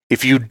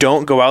if you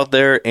don't go out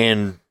there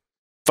and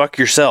fuck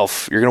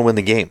yourself, you're going to win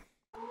the game.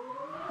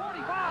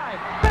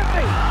 45, 50,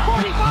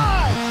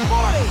 45,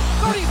 40,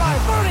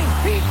 35, 30.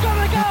 He's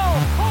going to go.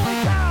 Holy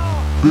cow.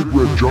 Big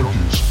Red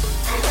Junkies.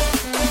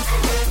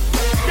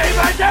 Day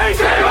by day.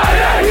 Day by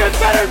day. He gets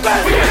better and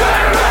better. He gets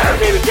better and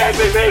better. Team is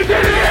JPB.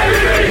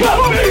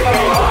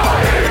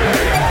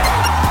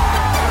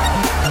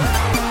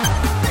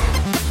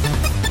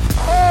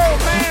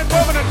 Oh, man,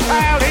 woman, and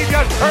child, he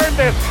just turned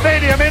this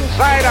stadium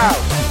inside out.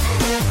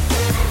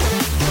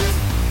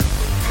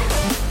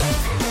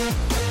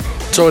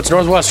 So it's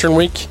Northwestern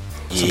week.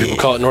 Some people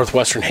call it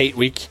Northwestern Hate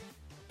Week.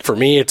 For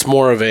me, it's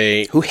more of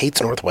a... Who hates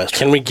Northwestern?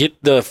 Can we get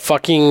the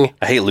fucking...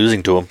 I hate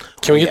losing to them.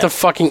 Can we get the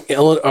fucking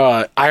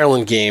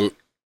Ireland game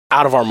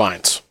out of our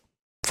minds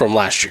from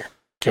last year?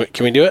 Can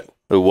we do it?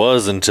 It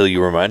was until you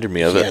reminded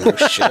me of it. Yeah, no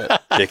shit.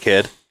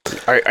 Dickhead.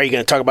 Are you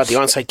going to talk about the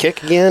onside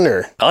kick again,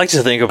 or I like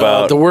to think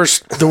about... the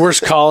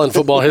worst call in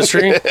football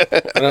history?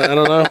 I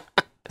don't know.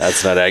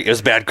 That's not accurate. It was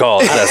a bad call.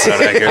 That's not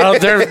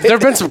accurate. There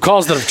have been some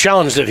calls that have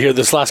challenged it here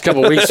this last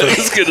couple of weeks. I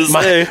was going to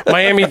say.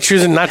 Miami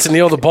choosing not to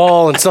kneel the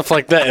ball and stuff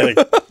like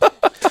that.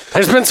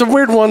 There's been some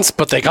weird ones,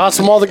 but they cost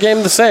them all the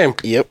game the same.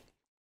 Yep.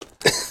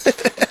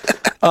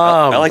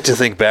 I like to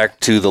think back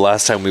to the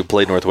last time we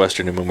played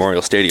Northwestern in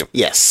Memorial Stadium.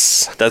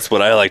 Yes. That's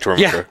what I like to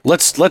remember. Yeah,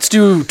 let's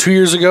do 2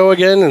 years ago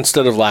again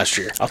instead of last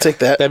year. I'll take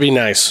that. That'd be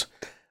nice.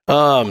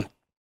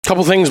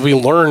 Couple things we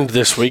learned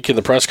this week in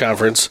the press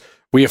conference.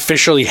 We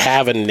officially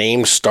have a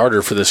named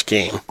starter for this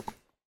game.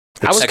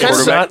 I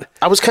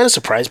was kind of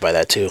surprised by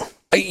that, too.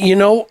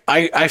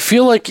 I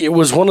feel like it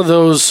was one of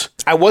those...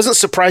 I wasn't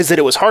surprised that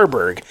it was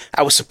Harburg.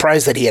 I was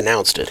surprised that he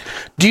announced it.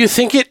 Do you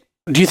think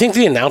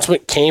the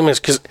announcement came as...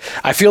 Because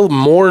I feel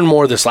more and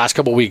more this last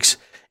couple of weeks,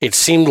 it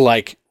seemed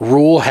like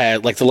Rhule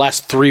had, like the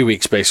last 3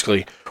 weeks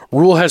basically,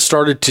 Rhule has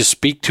started to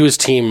speak to his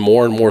team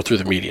more and more through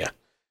the media.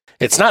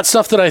 It's not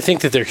stuff that I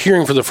think that they're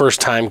hearing for the first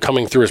time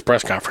coming through his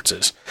press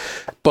conferences.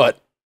 But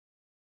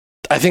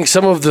I think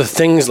some of the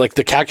things, like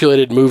the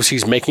calculated moves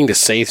he's making to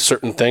say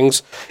certain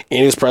things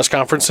in his press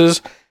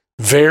conferences,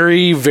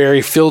 very,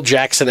 very Phil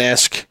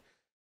Jackson-esque,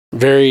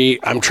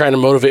 I'm trying to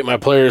motivate my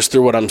players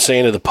through what I'm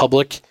saying to the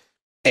public.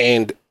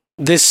 And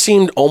this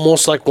seemed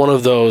almost like one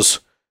of those,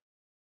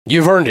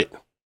 you've earned it.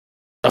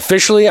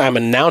 Officially, I'm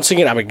announcing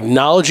it. I'm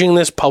acknowledging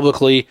this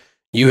publicly.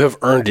 You have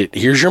earned it.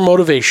 Here's your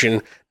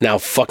motivation. Now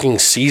fucking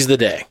seize the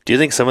day. Do you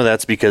think some of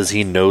that's because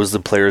he knows the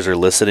players are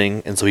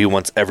listening, and so he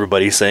wants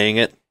everybody saying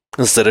it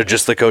instead of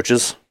just the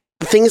coaches?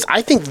 The thing is,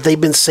 I think they've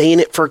been saying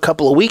it for a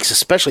couple of weeks,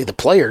 especially the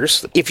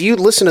players. If you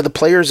listen to the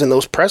players in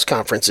those press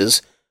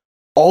conferences,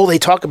 all they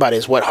talk about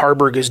is what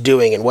Harburg is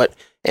doing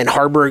and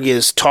Harburg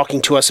is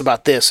talking to us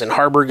about this and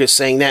Harburg is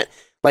saying that.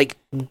 Like,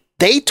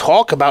 they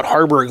talk about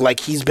Harburg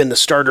like he's been the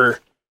starter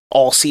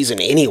all season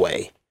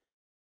anyway.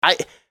 I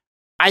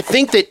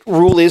think that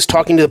Rhule is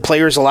talking to the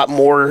players a lot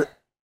more,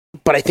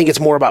 but I think it's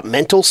more about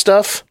mental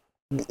stuff,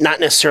 not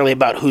necessarily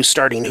about who's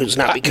starting, who's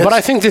not. But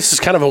I think this is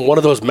kind of one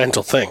of those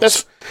mental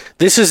things.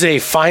 This is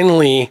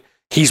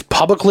he's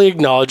publicly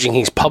acknowledging,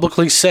 he's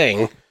publicly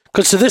saying,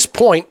 because to this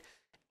point,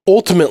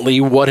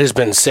 ultimately what has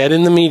been said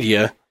in the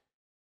media,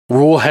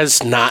 Rhule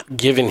has not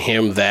given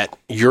him that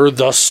you're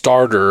the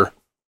starter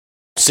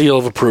seal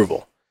of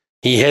approval.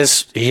 He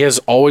has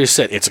always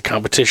said it's a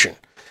competition.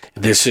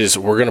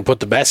 We're going to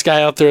put the best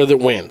guy out there that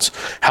wins.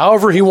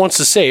 However he wants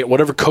to say it,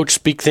 whatever coach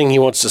speak thing he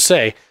wants to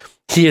say,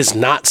 he has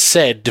not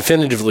said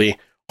definitively,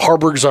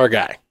 Harburg's our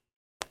guy.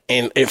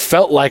 And it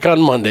felt like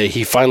on Monday,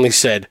 he finally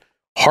said,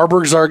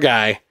 Harburg's our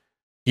guy.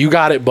 You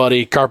got it,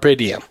 buddy. Carpe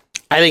diem.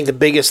 I think the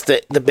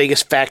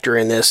biggest factor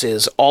in this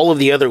is all of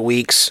the other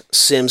weeks,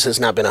 Sims has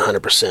not been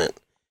 100%.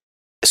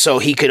 So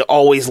he could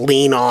always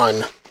lean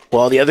on,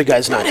 well, the other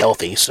guy's not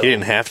healthy. So he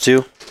didn't have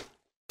to.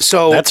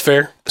 So that's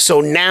fair.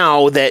 So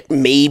now that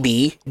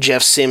maybe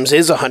Jeff Sims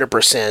is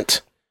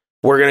 100%,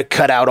 we're going to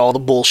cut out all the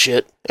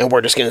bullshit and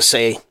we're just going to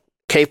say,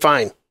 okay,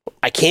 fine.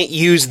 I can't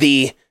use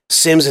the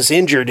Sims is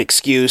injured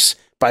excuse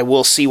by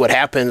we'll see what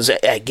happens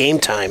at game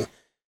time.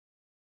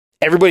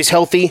 Everybody's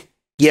healthy.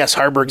 Yes,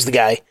 Harburg's the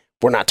guy.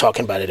 We're not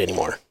talking about it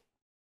anymore.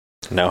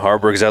 Now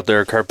Harburg's out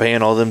there carpeing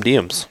all them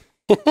DMs.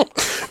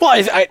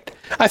 Well,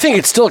 I think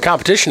it's still a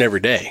competition every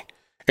day.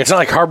 It's not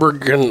like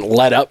Harburg can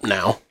let up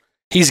now.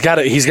 He's got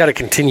to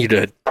continue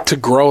to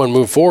grow and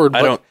move forward.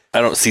 I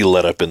don't see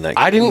let up in that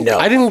game.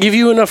 I didn't give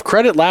you enough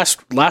credit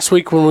last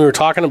week when we were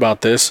talking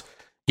about this.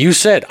 You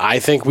said, I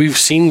think we've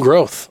seen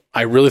growth.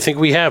 I really think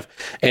we have.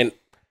 And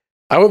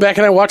I went back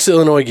and I watched the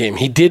Illinois game.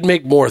 He did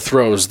make more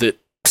throws that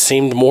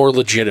seemed more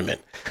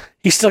legitimate.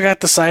 He still got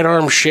the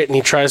sidearm shit and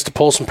he tries to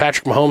pull some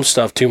Patrick Mahomes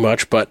stuff too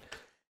much, but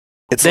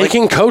they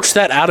can coach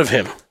that out of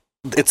him.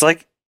 It's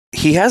like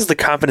he has the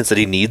confidence that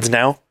he needs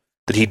now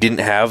that he didn't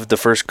have the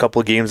first couple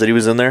of games that he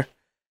was in there.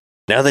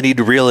 Now they need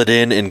to reel it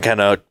in and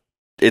kind of,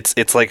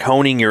 it's like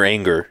honing your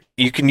anger.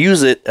 You can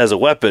use it as a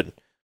weapon,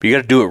 but you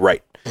got to do it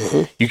right.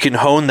 Mm-hmm. You can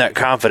hone that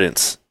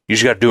confidence. You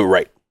just got to do it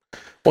right.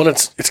 Well,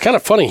 it's kind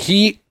of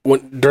funny.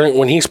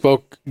 When he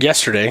spoke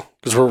yesterday,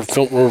 because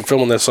we're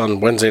filming this on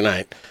Wednesday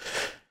night,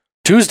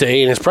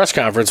 Tuesday in his press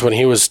conference when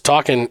he was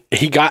talking,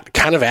 he got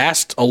kind of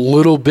asked a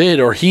little bit,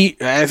 or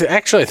I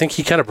think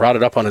he kind of brought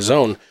it up on his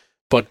own,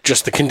 but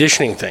just the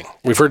conditioning thing.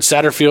 We've heard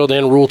Satterfield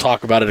and Rhule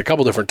talk about it a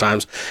couple different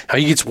times, how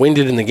he gets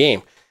winded in the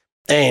game.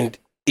 And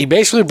he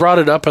basically brought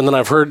it up, and then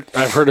I've heard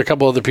a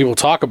couple other people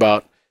talk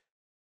about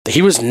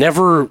he was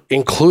never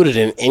included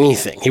in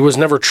anything. He was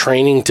never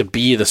training to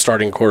be the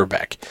starting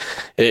quarterback.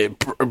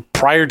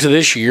 Prior to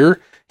this year,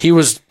 he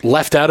was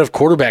left out of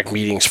quarterback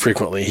meetings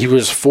frequently. He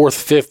was 4th,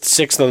 5th,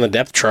 6th on the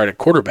depth chart at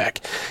quarterback.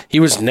 He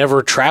was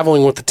never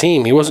traveling with the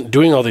team. He wasn't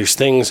doing all these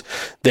things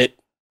that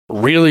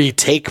really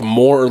take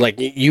more, like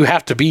you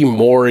have to be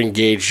more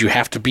engaged. You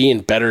have to be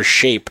in better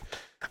shape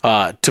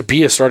to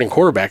be a starting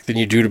quarterback than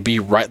you do to be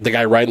the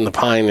guy riding the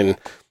pine and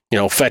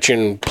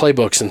fetching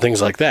playbooks and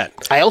things like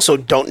that. I also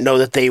don't know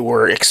that they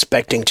were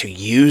expecting to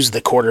use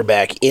the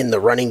quarterback in the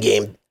running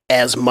game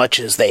as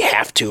much as they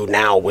have to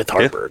now with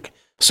Harburg. Yeah.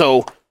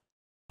 So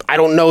I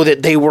don't know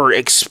that they were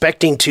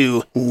expecting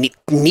to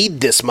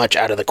need this much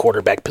out of the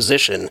quarterback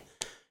position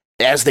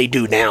as they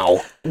do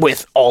now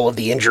with all of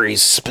the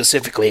injuries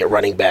specifically at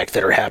running back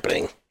that are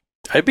happening.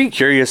 I'd be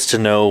curious to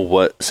know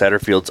what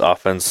Satterfield's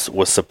offense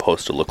was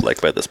supposed to look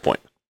like by this point.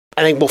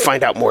 I think we'll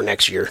find out more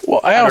next year.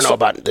 Well, I don't know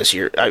about this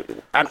year.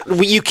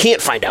 You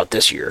can't find out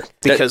this year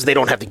because they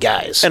don't have the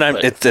guys. And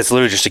it's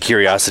literally just a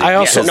curiosity. I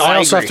also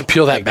have to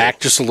peel that back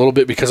just a little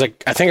bit because I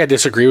think I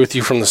disagree with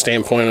you from the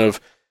standpoint of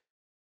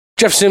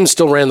Jeff Sims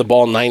still ran the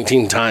ball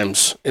 19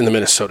 times in the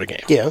Minnesota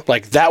game. Yeah.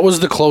 Like that was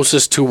the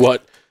closest to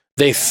what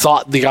they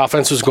thought the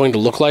offense was going to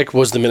look like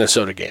was the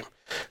Minnesota game.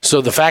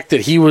 So the fact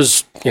that he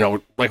was,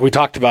 like we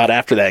talked about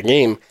after that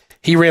game,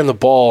 he ran the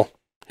ball.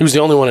 He was the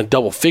only one in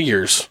double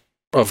figures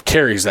of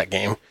carries that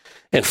game,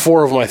 and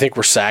 4 of them I think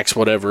were sacks,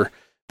 whatever.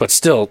 But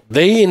still,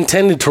 they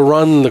intended to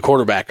run the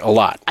quarterback a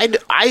lot.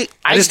 I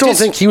just don't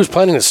think he was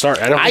planning to start.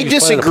 I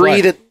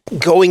disagree that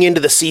going into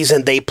the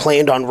season they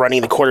planned on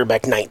running the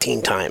quarterback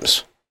 19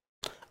 times.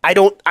 I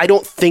don't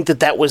think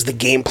that was the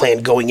game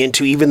plan going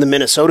into even the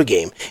Minnesota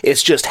game.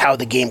 It's just how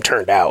the game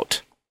turned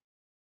out.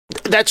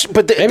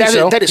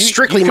 That is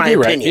strictly my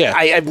opinion. Right. Yeah.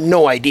 I have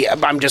no idea.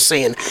 I'm just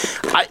saying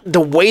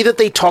the way that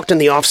they talked in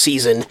the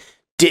offseason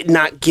did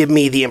not give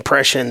me the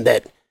impression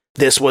that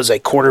this was a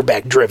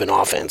quarterback-driven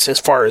offense as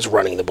far as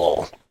running the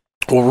ball.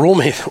 Well, Rhule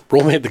made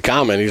the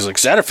comment. He's like,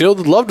 Satterfield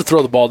would love to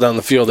throw the ball down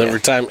the field every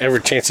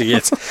chance he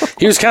gets.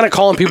 He was kind of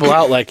calling people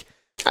out like,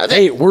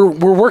 hey, we're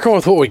working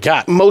with what we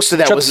got. Most of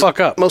that was the fuck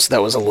up. Most of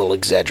that was a little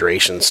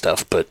exaggeration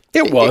stuff, but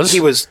it was.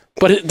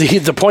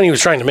 The point he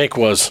was trying to make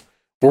was,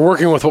 we're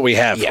working with what we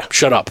have. Yeah.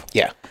 Shut up.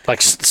 Yeah.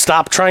 Like,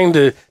 stop trying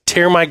to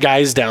tear my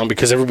guys down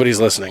because everybody's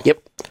listening.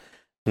 Yep.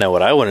 Now,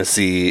 what I want to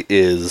see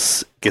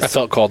is... I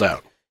felt called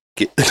out.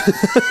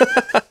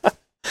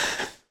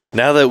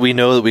 Now that we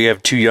know that we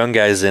have 2 young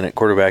guys in at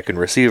quarterback and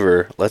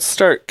receiver, let's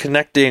start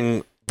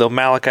connecting the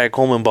Malachi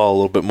Coleman ball a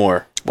little bit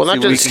more. Well, not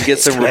we can get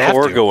some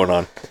rapport going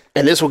on.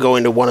 And this will go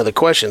into one of the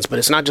questions, but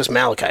it's not just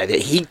Malachi.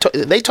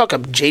 They talk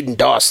up Jaden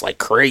Doss like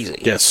crazy.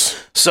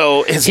 Yes.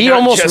 So he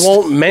almost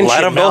won't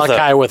mention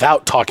Malachi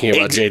without talking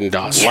about Jaden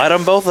Doss. Light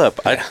them both up.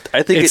 I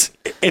think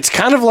it's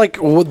kind of like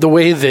the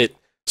way that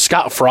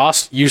Scott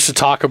Frost used to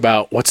talk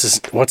about what's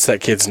that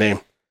kid's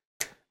name?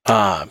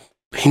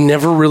 He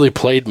never really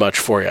played much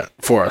for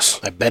us.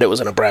 I bet it was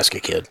a Nebraska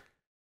kid.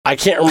 I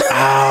can't remember.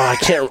 I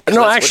can't.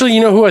 No, actually,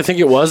 you know who I think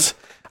it was?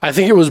 I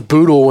think it was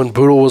Boodle when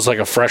Boodle was like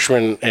a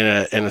freshman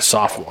and a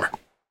sophomore.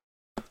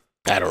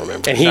 I don't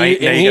remember. And you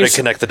got to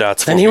connect the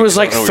dots. And he was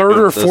like 3rd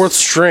or 4th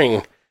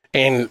string,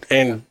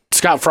 and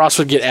Scott Frost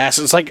would get asked.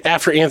 It's like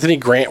after Anthony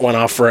Grant went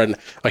off for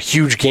a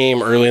huge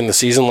game early in the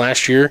season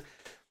last year.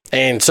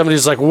 And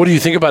somebody's like, "What do you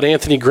think about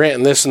Anthony Grant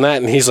and this and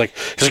that?" And he's like,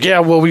 "Yeah,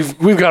 well,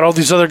 we've got all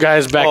these other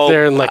guys back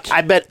there." And like,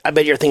 I bet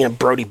you're thinking of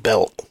Brody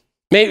Belt.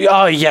 Maybe.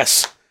 Oh,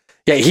 yes,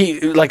 yeah. He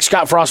like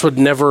Scott Frost would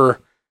never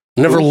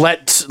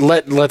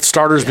let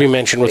starters be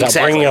mentioned without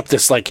bringing up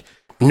this like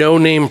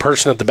no-name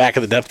person at the back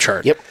of the depth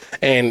chart. Yep.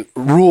 And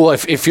Rhule,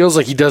 it feels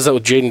like he does that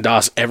with Jaden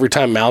Doss every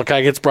time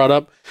Malachi gets brought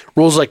up.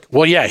 Rhule's like,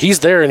 "Well, yeah, he's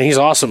there and he's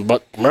awesome,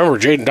 but remember,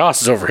 Jaden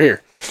Doss is over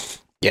here."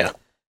 Yeah.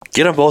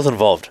 Get them both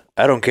involved.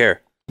 I don't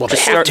care. Well, they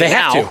have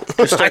to.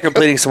 Just start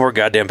completing some more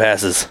goddamn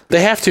passes.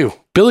 They have to.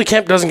 Billy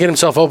Kemp doesn't get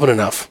himself open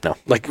enough. No.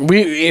 Like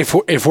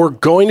if we're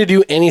going to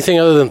do anything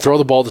other than throw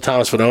the ball to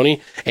Thomas Fidone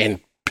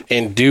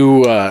and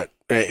do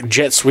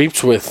jet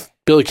sweeps with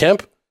Billy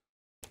Kemp,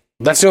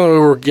 that's the only way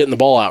we're getting the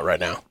ball out right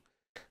now.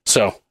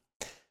 So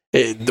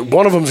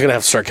one of them is going to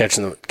have to start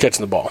catching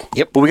the ball.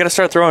 Yep. But we got to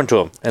start throwing to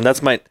him, and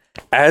that's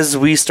as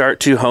we start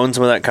to hone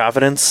some of that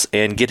confidence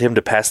and get him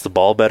to pass the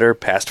ball better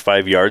past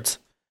 5 yards.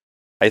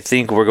 I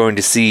think we're going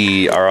to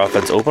see our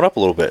offense open up a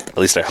little bit. At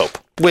least I hope.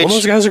 All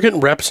those guys are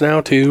getting reps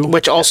now, too.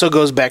 Which also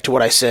goes back to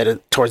what I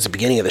said towards the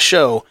beginning of the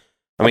show.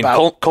 I mean,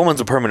 Coleman's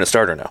a permanent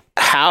starter now.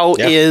 How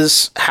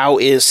is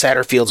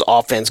Satterfield's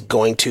offense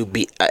going to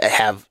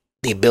have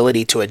the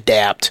ability to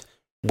adapt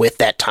with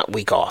that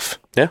week off?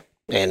 Yeah.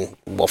 And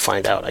we'll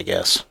find out, I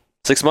guess.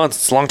 6 months.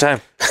 It's a long time.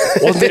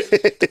 Well,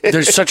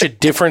 there's such a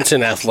difference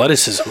in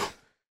athleticism.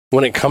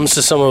 when it comes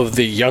to some of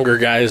the younger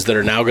guys that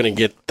are now going to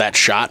get that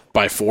shot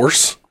by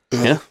force.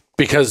 Yeah.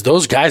 Because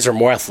those guys are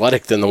more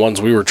athletic than the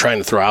ones we were trying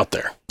to throw out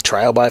there.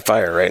 Trial by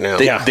fire right now.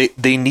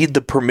 They need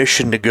the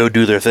permission to go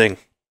do their thing.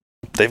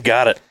 They've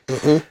got it.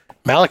 Mm-hmm.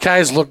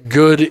 Malachi's looked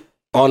good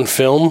on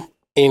film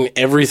in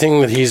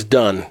everything that he's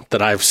done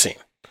that I've seen.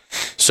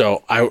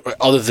 So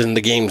other than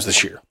the games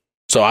this year.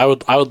 So I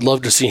would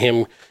love to see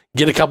him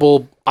get a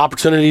couple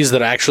opportunities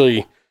that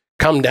actually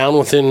come down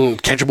within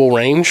catchable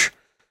range,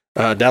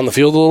 down the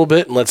field a little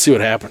bit, and let's see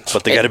what happens.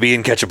 But they got to be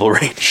in catchable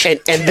range.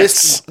 And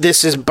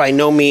this is by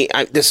no means,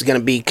 this is going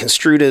to be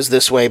construed as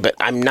this way, but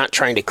I'm not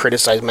trying to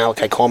criticize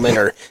Malachi Coleman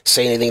or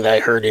say anything that I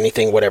heard,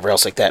 anything, whatever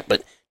else like that.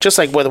 But just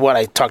like with what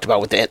I talked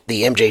about with the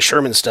MJ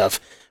Sherman stuff,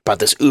 about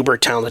this uber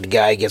talented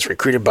guy gets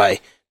recruited by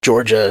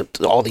Georgia,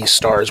 all these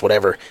stars,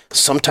 whatever.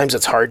 Sometimes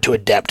it's hard to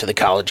adapt to the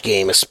college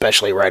game,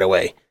 especially right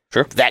away.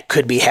 Sure. That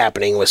could be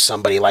happening with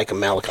somebody like a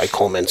Malachi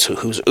Coleman,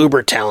 who's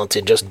uber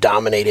talented, just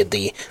dominated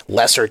the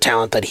lesser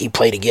talent that he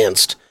played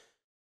against.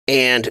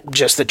 And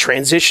just the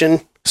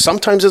transition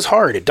sometimes is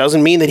hard. It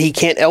doesn't mean that he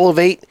can't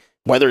elevate,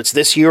 whether it's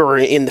this year or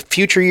in the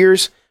future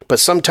years, but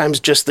sometimes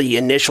just the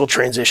initial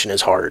transition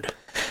is hard.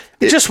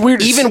 It's just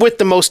weird. Even with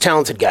the most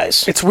talented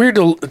guys. It's weird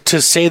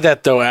to say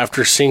that, though,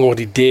 after seeing what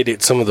he did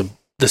at some of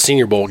the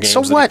Senior Bowl games.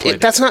 So what?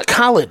 That's not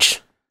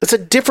college. That's a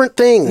different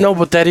thing. No,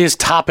 but that is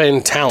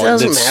top-end talent.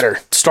 Doesn't matter.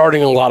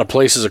 Starting in a lot of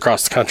places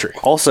across the country.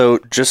 Also,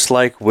 just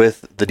like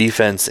with the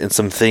defense and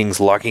some things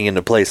locking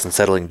into place and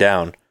settling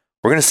down,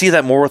 we're going to see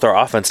that more with our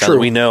offense now that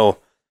we know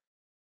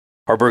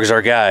Harburg's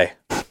our guy,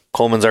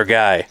 Coleman's our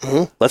guy.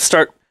 Mm-hmm. Let's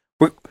start.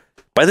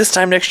 By this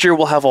time next year,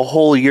 we'll have a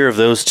whole year of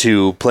those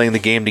two playing the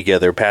game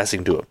together,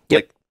 passing to him.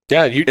 Yep.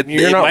 Yeah, it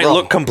not might wrong.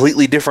 look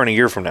completely different a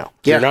year from now.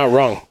 Yeah. You're not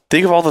wrong.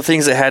 Think of all the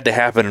things that had to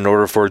happen in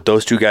order for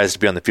those two guys to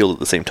be on the field at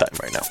the same time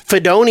right now.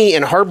 Fedoni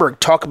and Harburg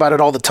talk about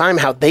it all the time,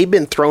 how they've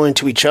been throwing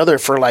to each other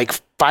for like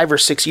 5 or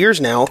 6 years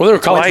now. Well, they were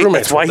college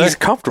roommates. That's why he's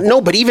comfortable. No,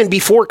 but even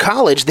before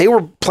college, they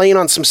were playing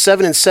on some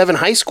 7-and-7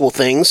 high school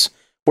things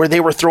where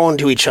they were throwing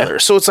to each other.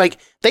 So it's like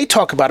they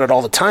talk about it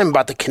all the time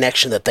about the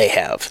connection that they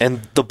have.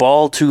 And the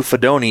ball to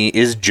Fedoni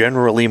is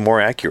generally more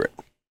accurate.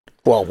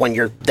 Well, when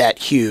you're that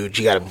huge,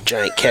 you got a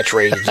giant catch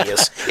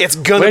radius. It's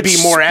going to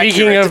be more accurate.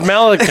 Speaking of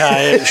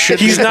Malachi, it should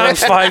He's be not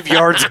 5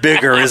 yards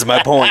bigger, is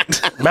my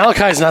point.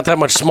 Malachi's not that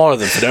much smaller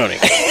than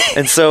Fedoni.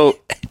 And so,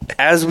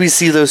 as we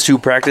see those two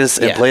practice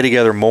and play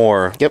together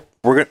more, Yep.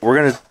 we're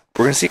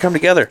gonna see it come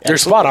together. You're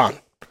spot on.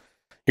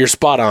 You're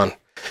spot on.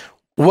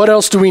 What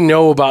else do we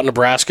know about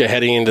Nebraska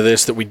heading into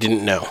this that we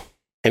didn't know?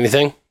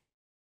 Anything?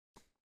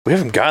 We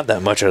haven't got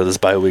that much out of this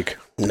bye week.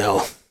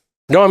 No.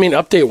 No, I mean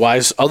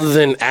update-wise, other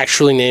than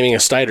actually naming a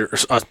starter.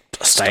 Which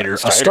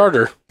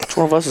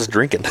one of us is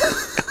drinking?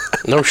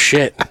 No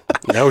shit,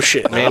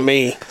 man. Not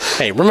me.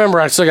 Hey, remember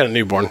I still got a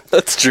newborn.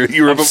 That's true.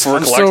 You were up at 4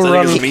 I'm o'clock still sending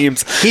us running-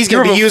 memes. He's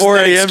going to be You were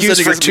up at using 4 that a.m. excuse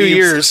sending for us 2 memes.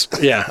 years.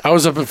 Yeah, I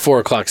was up at 4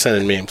 o'clock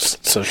sending memes.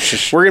 So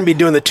We're going to be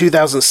doing the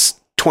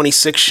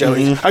 2026 show.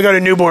 I got a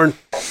newborn.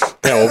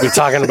 yeah, we'll be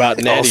talking about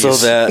natties.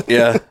 Also that,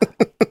 yeah.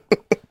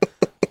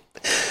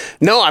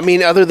 No, I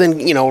mean, other than,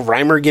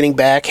 Reimer getting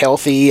back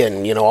healthy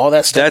and, all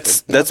that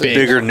stuff. That's big.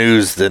 bigger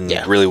news than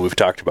Yeah. really we've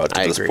talked about to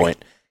I this agree. point.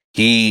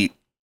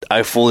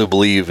 I fully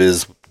believe,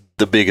 is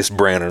the biggest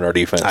brand in our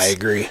defense. I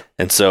agree.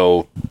 And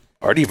so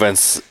our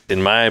defense,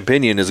 in my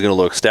opinion, is going to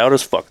look stout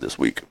as fuck this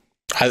week.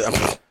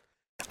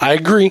 I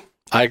agree.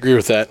 I agree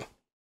with that.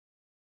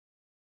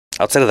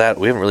 Outside of that,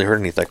 we haven't really heard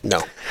anything.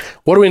 No.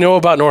 What do we know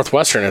about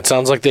Northwestern? It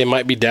sounds like they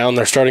might be down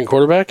their starting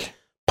quarterback.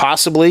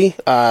 Possibly.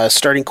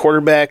 Starting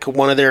quarterback,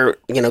 one of their,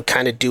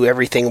 kind of do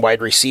everything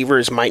wide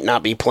receivers might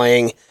not be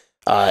playing.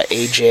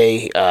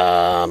 AJ,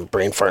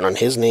 brain farting on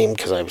his name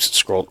because I was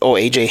scrolled. Oh,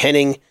 AJ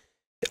Henning.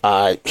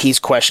 He's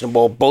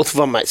questionable. Both of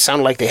them might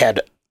sound like they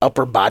had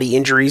upper body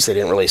injuries. They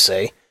didn't really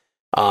say.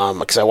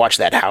 Because I watched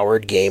that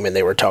Howard game and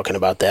they were talking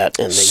about that.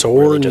 And they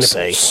Sore really just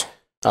nipples.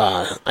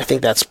 say, I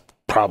think that's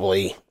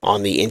probably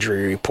on the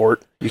injury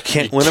report. You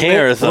can't win a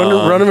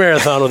marathon. Run a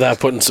marathon without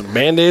putting some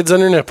Band-Aids on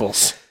your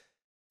nipples.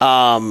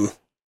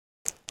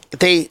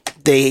 They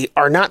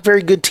are not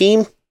very good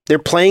team. They're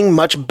playing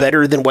much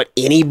better than what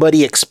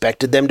anybody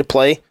expected them to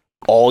play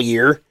all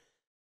year.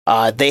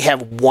 They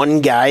have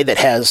one guy that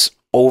has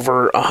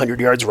over 100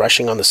 yards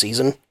rushing on the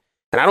season.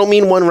 And I don't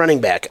mean one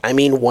running back. I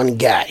mean one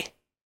guy.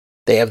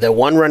 They have the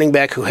one running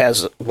back who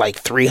has like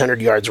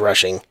 300 yards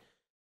rushing.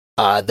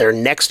 Their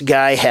next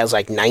guy has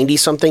like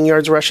 90-something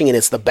yards rushing, and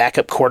it's the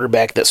backup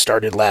quarterback that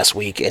started last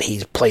week, and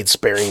he played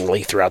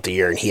sparingly throughout the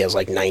year, and he has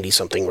like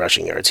 90-something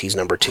rushing yards. He's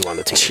number 2 on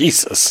the team.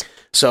 Jesus.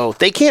 So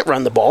they can't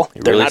run the ball.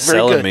 You're They're really not very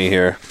selling good. me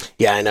here.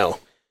 Yeah, I know.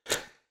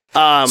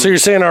 So you're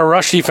saying our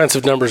rush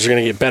defensive numbers are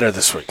going to get better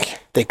this week?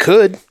 They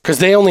could. Because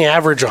they only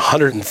average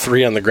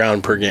 103 on the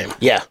ground per game.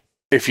 Yeah.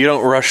 If you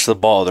don't rush the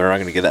ball, they're not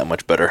going to get that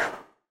much better.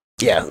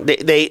 Yeah.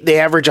 They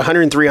average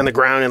 103 on the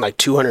ground and like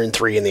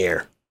 203 in the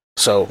air.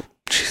 So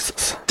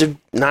Jesus. they're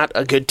not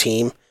a good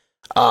team.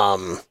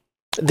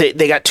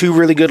 They got 2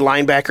 really good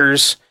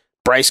linebackers,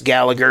 Bryce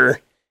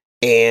Gallagher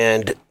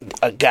and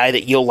a guy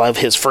that you'll love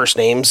his first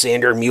name,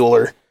 Xander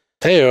Mueller.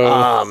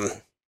 Hey-o.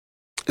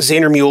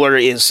 Xander Mueller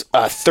is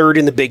third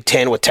in the Big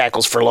Ten with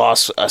tackles for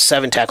loss,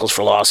 7 tackles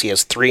for loss. He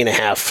has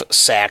 3.5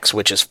 sacks,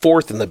 which is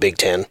fourth in the Big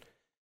Ten.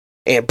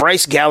 And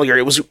Bryce Gallagher,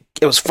 it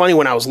was funny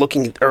when I was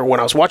watching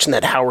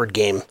that Howard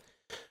game.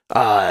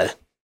 I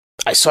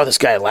saw this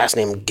guy last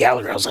name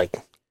Gallagher. I was like,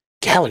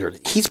 Gallagher,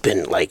 he's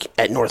been like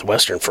at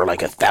Northwestern for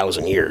like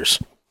 1,000 years.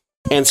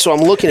 And so I'm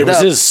looking it up.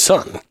 It was his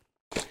son.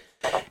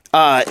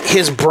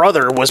 His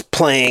brother was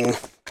playing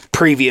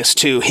previous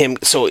to him.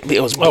 So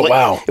it was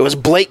wow. It was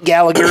Blake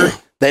Gallagher.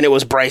 Then it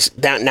was Bryce.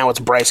 Now it's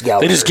Bryce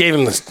Gallagher. They just gave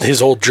him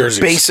his old jersey.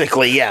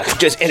 Basically, yeah.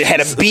 And it had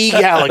a B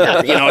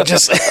Gallagher.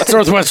 It's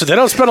Northwestern. They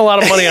don't spend a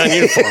lot of money on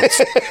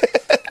uniforms.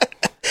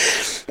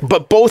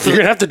 But both you're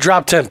gonna have to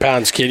drop 10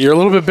 pounds, kid. You're a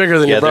little bit bigger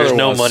than your brother. There's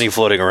no was. money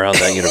floating around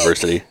that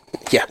university.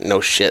 Yeah,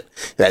 no shit.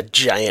 That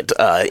giant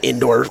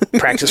indoor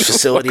practice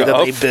facility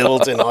that they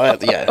built and all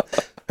that. Yeah,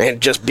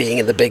 and just being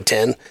in the Big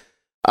Ten.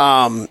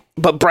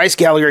 But Bryce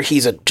Gallagher,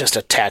 he's just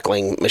a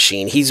tackling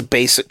machine. He's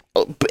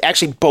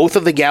actually both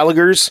of the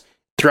Gallaghers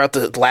throughout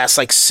the last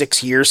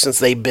 6 years since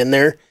they've been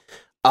there.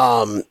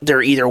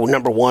 They're either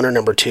number 1 or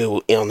number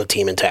 2 on the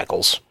team in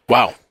tackles.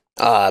 Wow.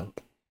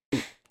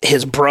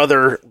 His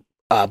brother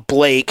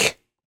Blake,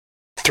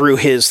 through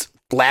his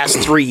last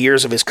 3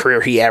 years of his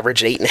career, he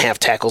averaged 8.5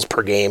 tackles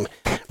per game.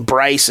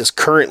 Bryce is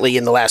currently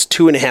in the last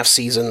 2.5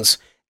 seasons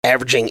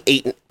averaging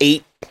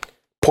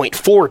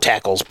 8.4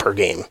 tackles per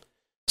game.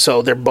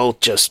 So they're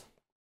both just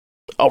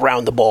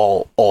around the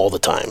ball all the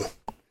time.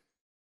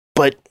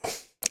 But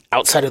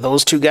outside of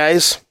those two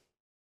guys,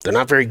 they're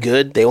not very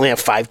good. They only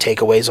have 5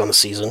 takeaways on the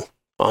season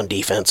on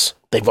defense.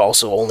 They've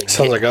also only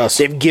sounds like us.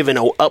 They've given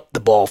up the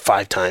ball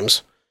 5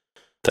 times.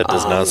 That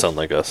does not sound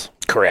like us.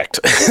 Correct.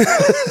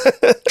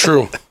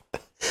 True.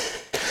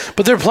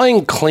 But they're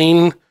playing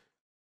clean,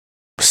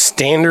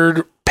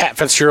 standard Pat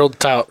Fitzgerald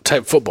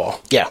type football.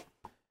 Yeah.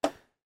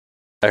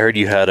 I heard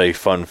you had a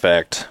fun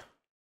fact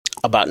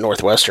about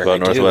Northwestern. I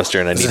need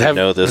to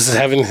know this. Does it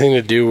have anything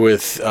to do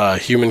with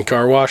human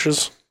car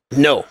washes?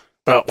 No.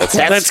 Oh,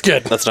 that's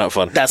good. That's not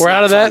fun. We're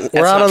out of that?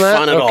 We're out of that?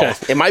 Fun at all.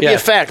 It might be a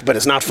fact, but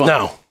it's not fun.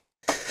 No.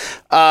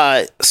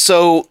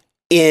 So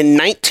in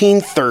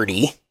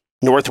 1930,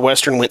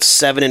 Northwestern went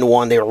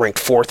 7-1. They were ranked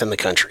 4th in the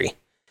country.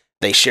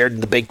 They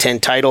shared the Big Ten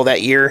title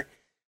that year.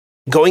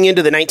 Going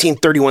into the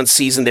 1931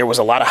 season, there was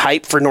a lot of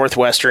hype for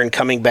Northwestern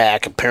coming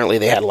back. Apparently,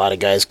 they had a lot of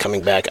guys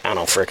coming back. I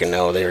don't freaking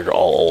know. They're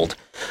all old.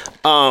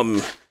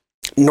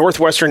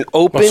 Northwestern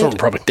opened... Some of them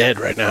probably dead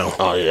right now.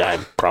 Oh,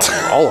 yeah, probably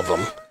all of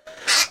them.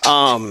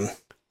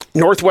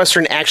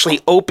 Northwestern actually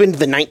opened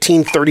the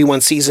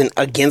 1931 season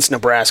against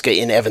Nebraska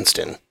in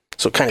Evanston.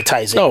 So it kind of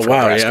ties in. Oh,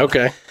 wow. Nebraska. Yeah,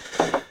 okay.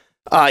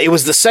 It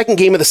was the second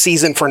game of the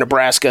season for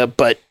Nebraska,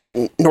 but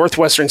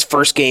Northwestern's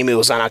first game, it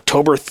was on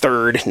October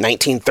 3rd,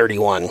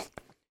 1931.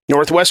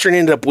 Northwestern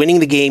ended up winning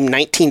the game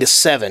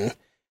 19-7,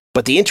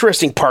 but the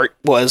interesting part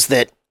was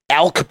that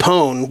Al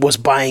Capone was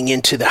buying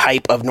into the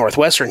hype of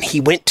Northwestern. He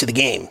went to the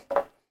game.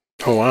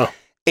 Oh, wow.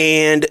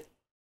 And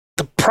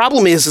the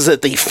problem is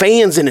that the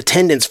fans in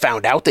attendance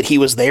found out that he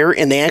was there,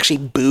 and they actually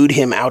booed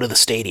him out of the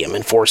stadium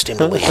and forced him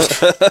to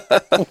leave.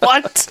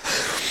 What?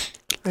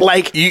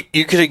 Like,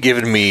 you could have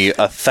given me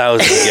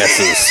 1,000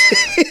 guesses.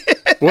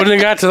 Wouldn't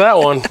have got to that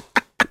one.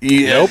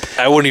 Nope.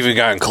 I wouldn't even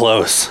gotten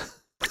close.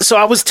 So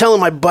I was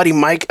telling my buddy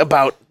Mike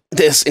about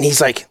this, and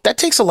he's like, that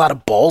takes a lot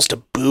of balls to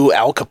boo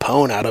Al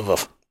Capone out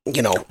of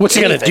what's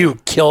he going to do?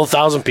 Kill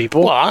 1,000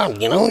 people?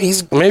 Well,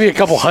 he's... Maybe a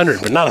couple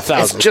hundred, but not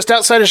 1,000. It's just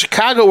outside of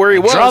Chicago where he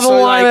was. Draw the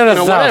line at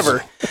 1,000.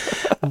 Whatever.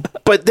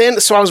 But then,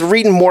 so I was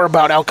reading more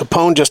about Al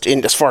Capone just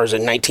as far as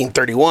in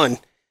 1931.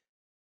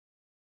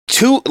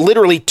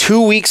 Literally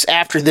 2 weeks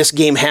after this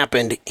game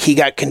happened, he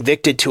got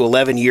convicted to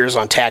 11 years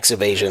on tax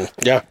evasion.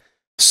 Yeah.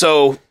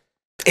 So...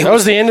 That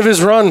was the end of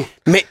his run.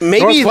 Maybe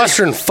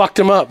Northwestern fucked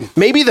him up.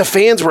 Maybe the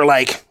fans were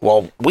like,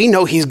 well, we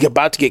know he's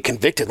about to get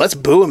convicted. Let's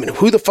boo him. And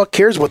who the fuck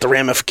cares what the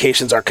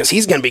ramifications are? Because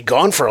he's going to be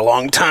gone for a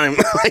long time.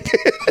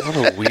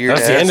 What a weird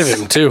That's the end of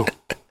him, too.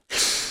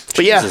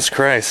 But yeah. Jesus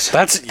Christ.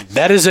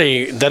 That is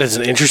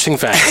an interesting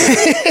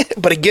fact.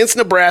 But against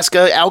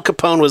Nebraska, Al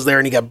Capone was there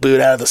and he got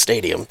booed out of the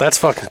stadium. That's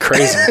fucking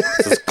crazy.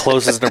 It's as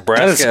close as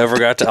Nebraska ever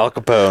got to Al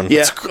Capone.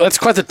 Yeah. That's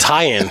quite the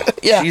tie-in.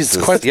 Yeah. Jesus.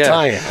 It's quite the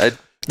tie-in.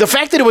 The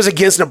fact that it was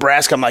against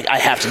Nebraska, I'm like, I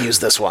have to use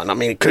this one. I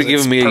mean, it could have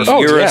given me a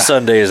year of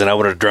Sundays and I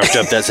would have dropped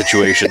up that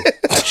situation.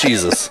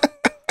 Jesus.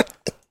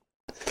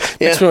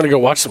 Yeah. Makes me want to go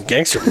watch some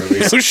gangster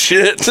movies. Oh,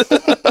 shit.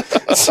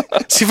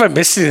 See if I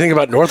missed anything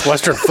about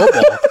Northwestern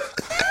football.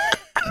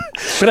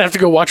 I'm going to have to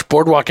go watch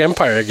Boardwalk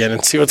Empire again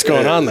and see what's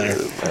going on there.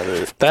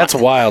 That's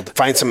wild.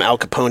 Find some Al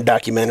Capone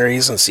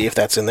documentaries and see if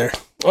that's in there.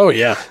 Oh,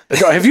 yeah.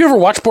 Have you ever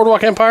watched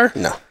Boardwalk Empire?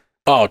 No.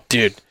 Oh,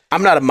 dude.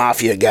 I'm not a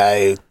mafia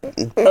guy.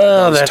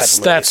 Oh,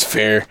 that's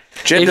fair.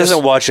 Jen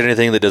doesn't watch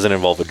anything that doesn't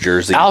involve a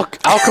jersey. Al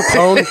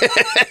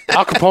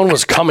Capone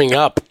was coming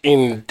up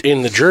in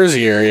the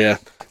Jersey area,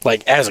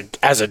 like as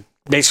a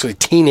basically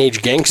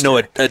teenage gangster. No,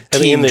 a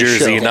team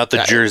jersey, not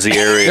the Jersey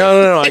area.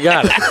 No, I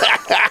got it.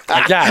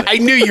 I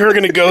knew you were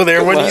going to go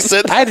there when you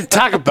said that. I had to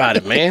talk about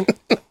it, man.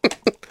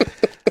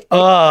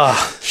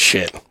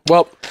 Shit.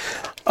 Well,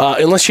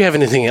 unless you have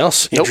anything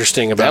else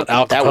interesting about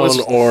Al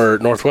Capone or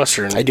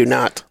Northwestern. I do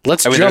not.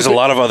 There's a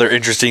lot of other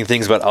interesting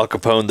things about Al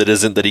Capone that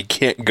isn't that he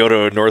can't go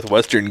to a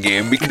Northwestern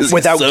game because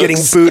without getting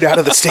booed out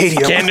of the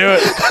stadium. Can't do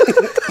it.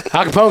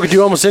 Al Capone could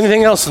do almost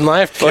anything else in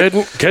life.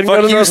 Couldn't go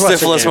to you, Northwestern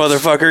syphilis games.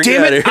 motherfucker.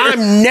 Damn Get it! out of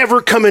here. I'm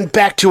never coming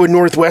back to a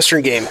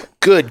Northwestern game.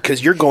 Good,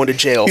 because you're going to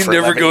jail. You for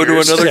never 11 go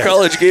years. to another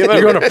college game ever.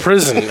 You're going to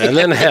prison and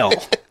then hell.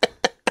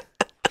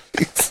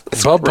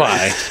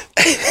 Bye-bye.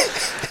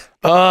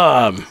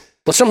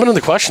 Let's jump into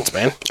the questions,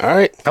 man. All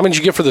right, How many did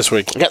you get for this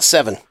week? I got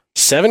 7.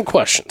 7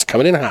 questions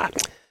coming in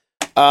hot.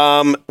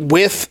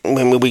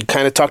 We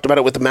kind of talked about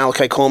it with the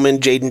Malachi Coleman,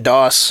 Jaden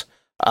Doss,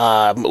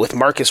 with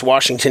Marcus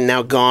Washington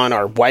now gone,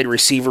 our wide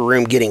receiver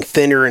room getting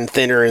thinner and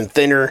thinner and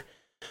thinner.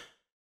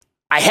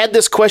 I had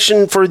this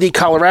question for the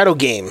Colorado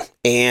game,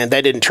 and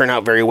that didn't turn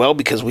out very well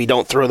because we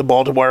don't throw the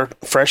ball to our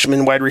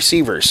freshman wide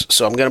receivers.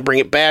 So I'm going to bring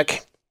it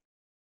back.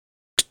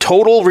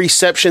 Total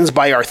receptions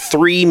by our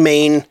 3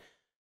 main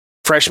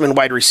freshman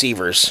wide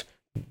receivers,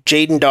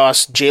 Jaden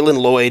Doss, Jalen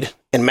Lloyd,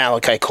 and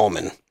Malachi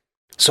Coleman.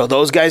 So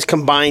those guys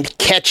combined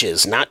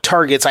catches, not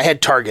targets. I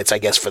had targets, I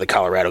guess, for the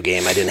Colorado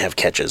game. I didn't have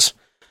catches.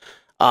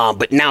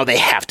 But now they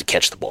have to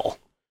catch the ball.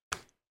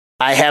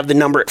 I have the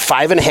number at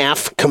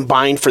 5.5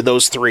 combined for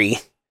those 3.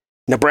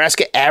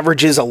 Nebraska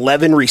averages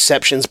 11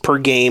 receptions per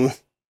game.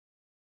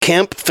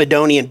 Kemp,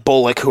 Fedoni, and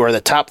Bullock, who are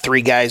the top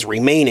 3 guys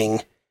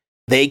remaining,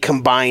 they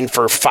combine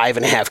for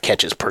 5.5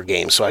 catches per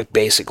game. So I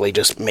basically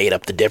just made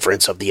up the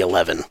difference of the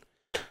 11.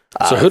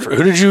 So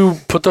who did you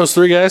put those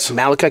 3 guys?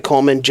 Malachi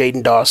Coleman,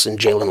 Jaden Doss, and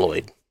Jalen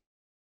Lloyd.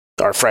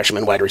 Our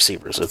freshman wide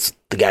receivers. It's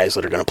the guys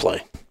that are going to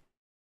play.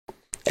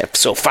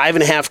 So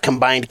 5.5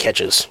 combined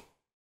catches.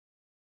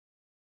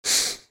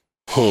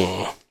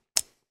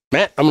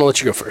 Matt, I'm going to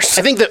let you go first.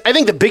 I think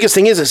the biggest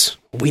thing is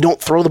we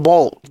don't throw the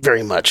ball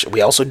very much.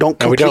 We also don't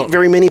complete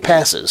very many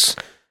passes.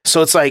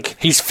 So it's like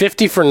He's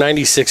 50 for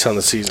 96 on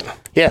the season.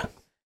 yeah,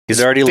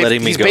 He's already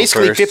letting me go He's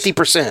first. basically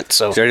 50%.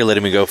 So He's already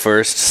letting me go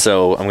first,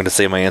 so I'm going to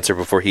say my answer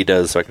before he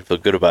does so I can feel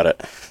good about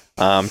it.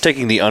 I'm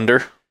taking the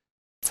under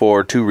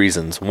for 2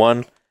 reasons.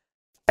 One,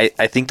 I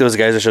think those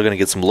guys are still going to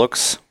get some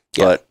looks,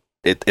 but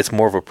it's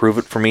more of a prove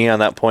it for me on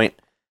that point.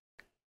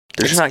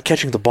 They're just not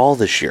catching the ball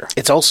this year.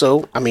 it's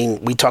also,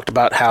 we talked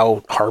about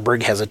how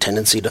Harburg has a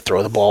tendency to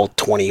throw the ball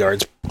 20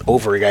 yards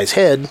over a guy's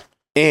head.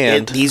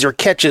 And these are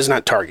catches,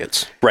 not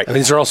targets. Right. And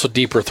these are also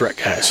deeper threat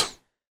guys.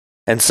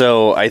 And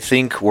so I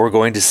think we're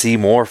going to see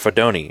more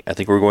Fedoni. I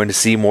think we're going to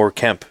see more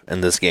Kemp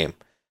in this game.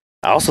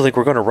 I also think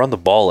we're going to run the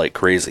ball like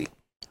crazy.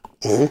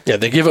 Mm-hmm. Yeah,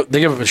 they give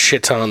up a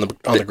shit ton on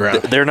the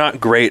ground. They're not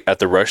great at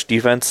the rush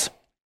defense.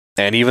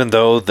 And even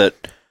though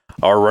that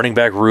our running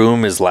back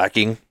room is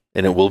lacking,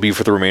 and it will be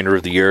for the remainder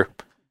of the year,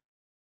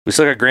 we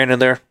still got Grant in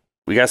there.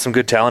 We got some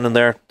good talent in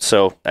there.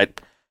 So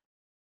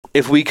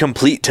if we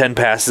complete 10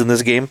 passes in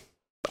this game,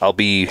 I'll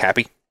be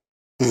happy.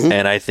 Mm-hmm.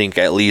 And I think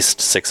at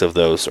least 6 of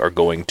those are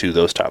going to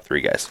those top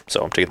 3 guys.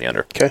 So I'm taking the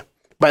under. Okay.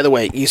 By the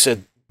way, you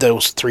said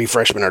those 3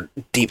 freshmen are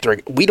deep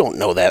threat. We don't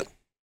know that.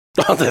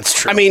 Oh, that's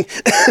true.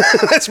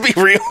 Let's be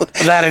real.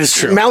 That is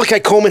true. Malachi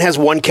Coleman has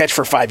 1 catch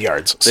for 5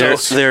 yards. So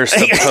They're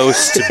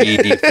supposed to be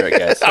deep threat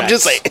guys. I'm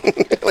just saying.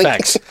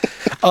 Facts.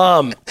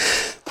 I'm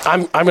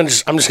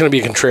just going to be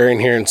a contrarian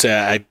here and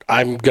say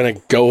I'm going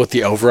to go with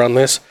the over on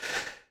this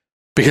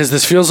because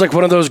this feels like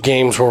one of those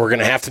games where we're going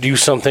to have to do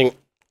something.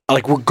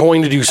 Like we're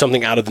going to do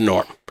something out of the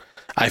norm.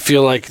 I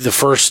feel like the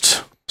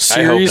first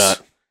series. I hope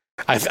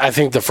not. I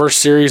think the first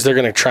series they're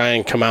going to try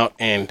and come out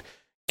and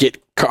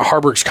get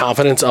Harburg's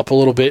confidence up a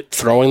little bit,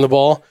 throwing the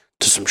ball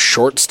to some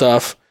short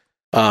stuff,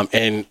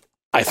 and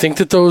I think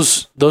that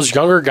those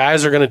younger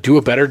guys are going to do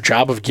a better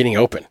job of getting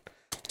open.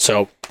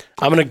 So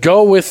I'm going to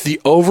go with the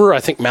over.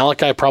 I think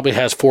Malachi probably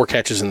has 4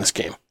 catches in this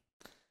game.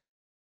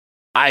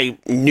 I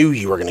knew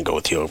you were going to go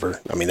with the over.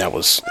 That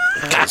was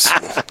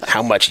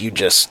how much you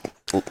just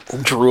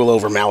drool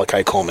over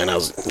Malachi Coleman.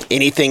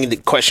 Anything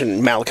that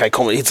questioned Malachi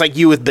Coleman. It's like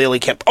you with Bailey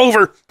Kemp.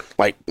 Over.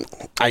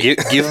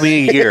 Give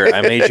me a year.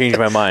 I may change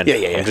my mind.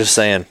 Yeah. I'm just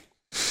saying.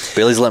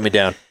 Bailey's let me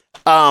down.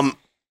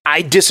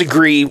 I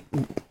disagree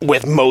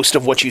with most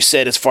of what you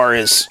said as far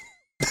as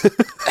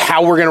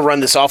how we're going to run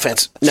this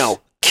offense. No,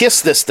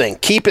 kiss this thing.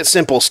 Keep it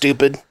simple,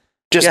 stupid.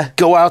 Just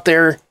go out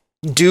there.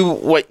 Do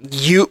what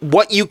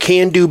you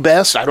can do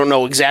best. I don't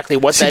know exactly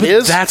what that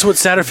is. That's what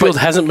Satterfield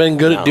hasn't been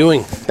good at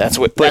doing. That's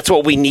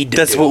what we need to do.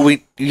 That's what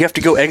you have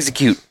to go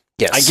execute.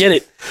 Yes. I get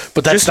it,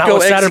 but that's Just not go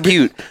what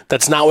execute.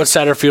 That's not what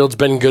Satterfield's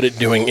been good at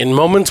doing. In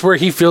moments where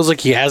he feels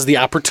like he has the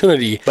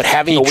opportunity, But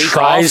having a week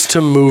tries off-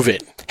 to move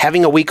it.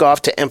 Having a week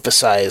off to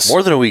emphasize.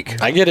 More than a week.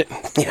 I get it.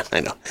 Yeah, I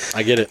know.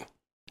 I get it.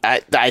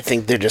 I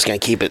think they're just going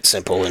to keep it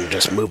simple and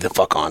just move the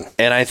fuck on.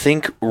 And I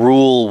think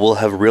Rhule will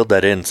have reeled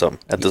that in some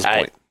at this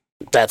point.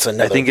 That's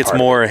another I think it's part of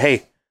more, it.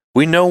 hey,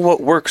 we know what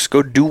works.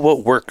 Go do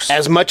what works.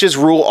 As much as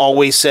Rhule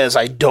always says,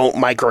 I don't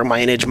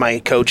micromanage my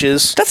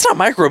coaches, That's not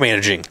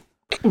micromanaging.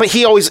 but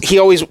he always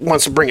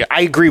wants to bring it.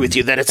 I agree with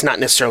you that it's not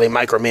necessarily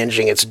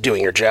micromanaging; it's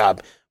doing your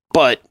job.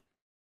 But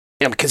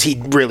Yeah, because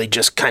he really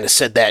just kind of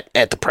said that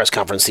at the press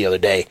conference the other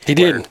day. He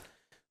did.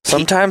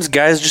 Sometimes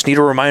guys just need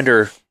a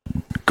reminder.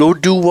 Go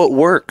do what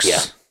works.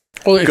 Yeah.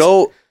 Well,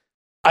 Go.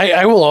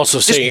 I will also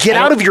say, Just get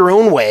out of your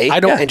own way.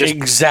 I don't and just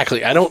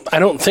exactly. I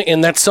don't think,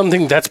 and that's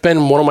something that's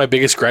been one of my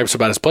biggest gripes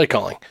about his play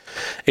calling,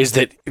 is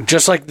that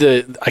just like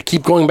I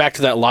keep going back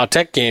to that La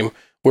Tech game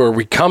where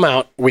we come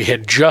out, we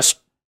had just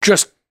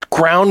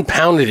ground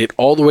pounded it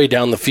all the way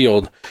down the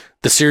field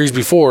the series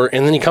before,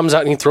 and then he comes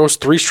out and he throws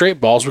 3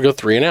 straight balls. We go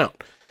 3 and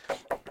out.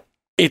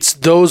 It's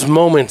those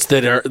moments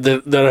that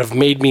have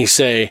made me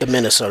say the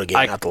Minnesota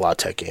game, not the La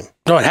Tech game.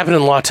 no. It happened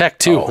in La Tech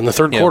too in the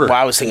third quarter. Well,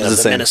 I was thinking of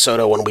the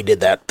Minnesota when we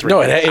did that.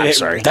 I'm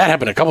sorry. That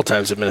happened a couple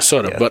times at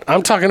Minnesota, but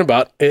I'm talking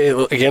about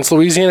against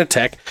Louisiana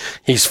Tech.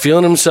 He's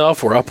feeling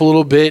himself. We're up a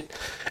little bit,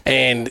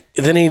 and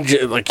then he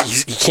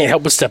can't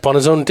help but step on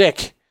his own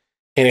dick.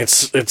 And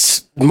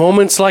it's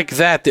moments like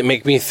that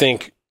make me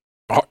think,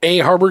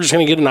 Harburg's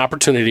going to get an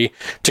opportunity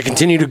to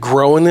continue to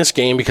grow in this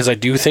game, because I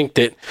do think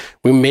that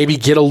we maybe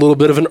get a little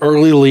bit of an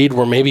early lead.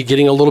 We're maybe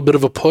getting a little bit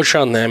of a push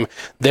on them.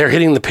 They're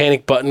hitting the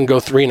panic button, go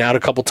 3 and out a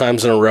couple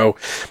times in a row,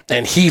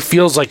 and he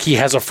feels like he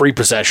has a free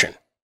possession.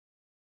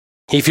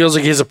 He feels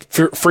like he has a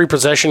free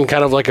possession,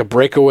 kind of like a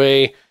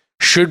breakaway.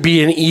 Should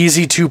be an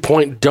easy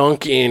 2-point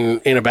dunk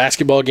in a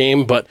basketball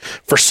game, but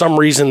for some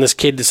reason this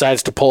kid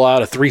decides to pull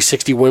out a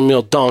 360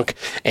 windmill dunk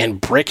and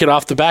break it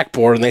off the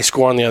backboard, and they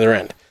score on the other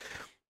end.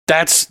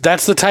 That's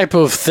the type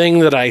of thing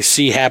that I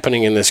see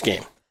happening in this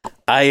game.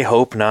 I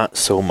hope not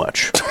so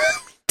much.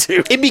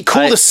 Dude, it'd be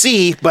cool to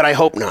see, but I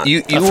hope not. You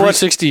A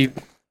 360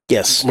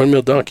 yes.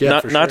 windmill dunk,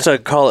 yeah. Not to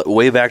call it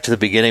way back to the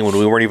beginning when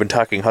we weren't even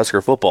talking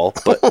Husker football,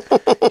 but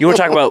you want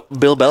to talk about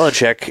Bill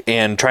Belichick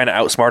and trying to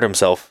outsmart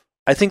himself.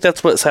 I think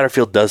that's what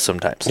Satterfield does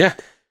sometimes. Yeah.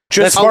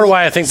 That's part of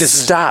why I think this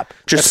is... Stop.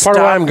 That's part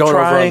of why I'm going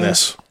over on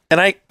this.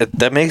 And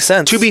that makes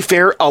sense. To be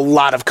fair, a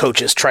lot of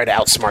coaches try to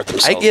outsmart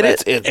themselves. I get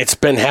it. It's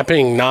been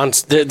happening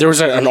There was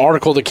an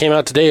article that came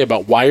out today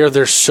about why are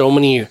there so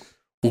many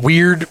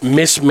weird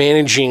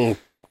mismanaging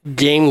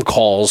game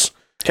calls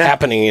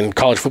happening in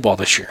college football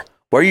this year.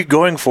 Why are you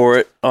going for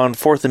it on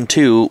 4th and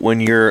 2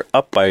 when you're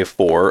up by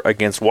 4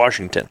 against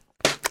Washington?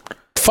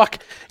 Fuck.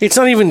 It's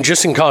not even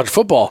just in college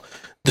football.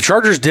 The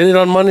Chargers did it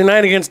on Monday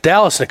night against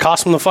Dallas, and it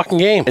cost them the fucking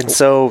game. And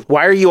so,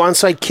 why are you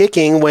onside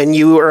kicking when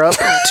you are up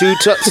two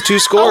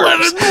scores?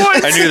 11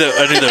 points. I knew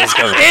that was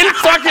coming. In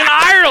fucking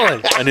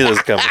Ireland. I knew that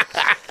was coming.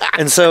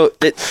 And so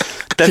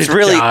that's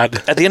really,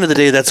 God. at the end of the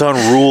day, that's on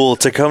Rhule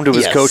to come to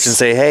his Yes. coach and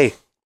say, hey,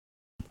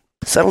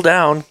 settle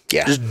down.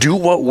 Yeah. Just do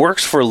what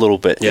works for a little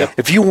bit. Yeah.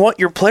 If you want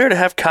your player to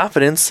have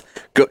confidence,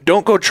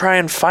 don't go try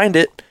and find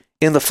it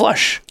in the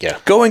flush. Yeah.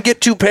 Go and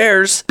get 2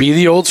 pairs. Be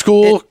the old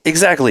school,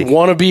 Exactly.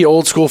 wannabe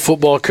old school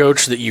football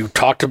coach that you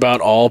talked about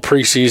all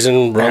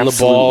preseason. Run the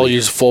ball,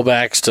 use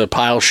fullbacks to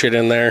pile shit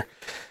in there.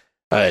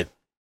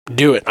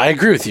 Do it. I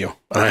agree with you.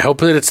 And I hope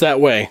that it's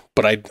that way.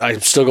 But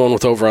I'm still going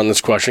with over on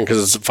this question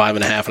because it's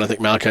 5.5, and I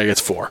think Malachi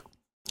gets 4.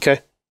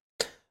 Okay.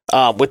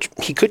 Which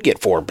he could get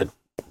 4, but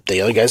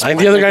the other guys... I think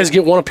the other guys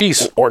get 1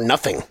 apiece. Or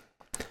nothing.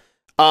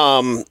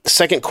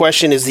 Second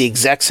question is the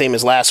exact same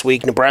as last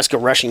week. Nebraska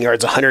rushing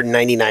yards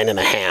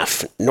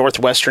 199.5.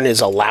 Northwestern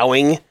is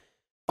allowing,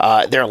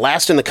 they're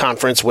last in the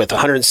conference with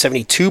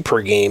 172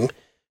 per game.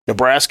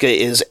 Nebraska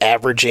is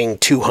averaging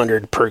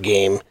 200 per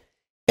game,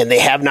 and they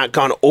have not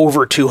gone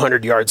over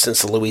 200 yards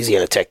since the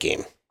Louisiana Tech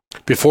game.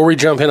 Before we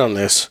jump in on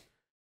this,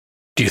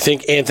 do you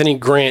think Anthony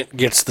Grant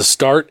gets the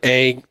start?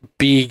 A,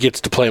 B, gets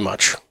to play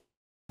much?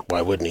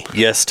 Why wouldn't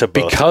he? Yes to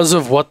both. Because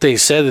of what they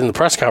said in the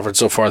press conference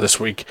so far this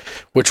week,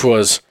 which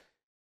was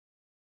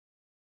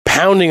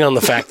pounding on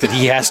the fact that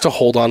he has to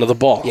hold on to the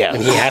ball. Yeah.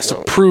 And he has to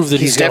prove that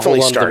he's going to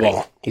hold on to the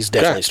ball. He's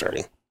definitely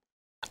starting.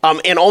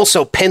 And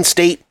also Penn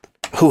State,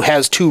 who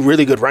has 2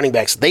 really good running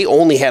backs, they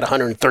only had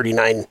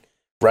 139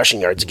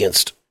 rushing yards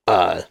against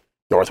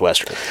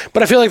Northwestern.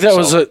 But I feel like that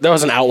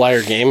was an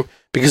outlier game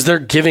because they're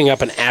giving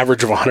up an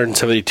average of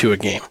 172 a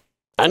game.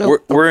 I know.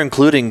 We're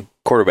including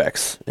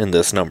quarterbacks in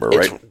this number,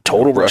 It's right?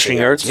 total rushing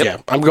yards. Yeah,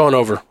 I'm going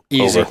over.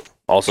 Easy. Over.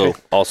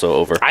 Also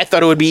over. I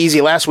thought it would be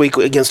easy last week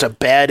against a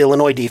bad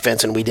Illinois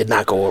defense, and we did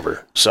not go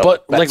over. So,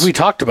 But like we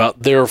talked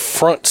about, their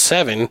front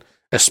 7,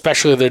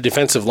 especially their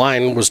defensive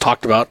line, was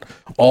talked about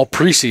all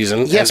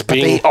preseason. yes, as but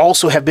being they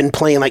also have been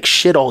playing like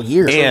shit all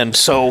year. And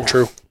so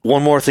true.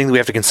 One more thing that we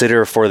have to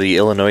consider for the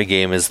Illinois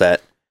game is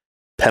that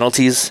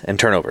penalties and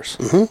turnovers.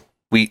 Mhm.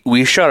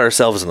 We shot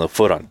ourselves in the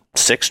foot on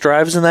 6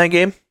 drives in that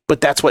game. But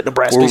that's what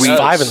Nebraska Were does. we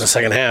 5 in the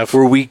second half.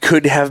 Where we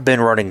could have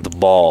been running the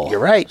ball. You're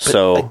right. But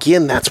So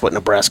again, that's what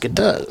Nebraska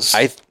does.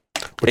 it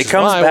Which is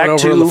comes why I back went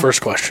over on to the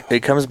first question.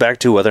 it comes back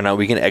to whether or not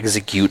we can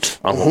execute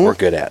on what we're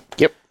good at.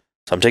 Yep.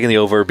 So I'm taking the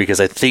over because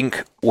I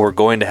think we're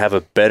going to have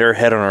a better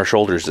head on our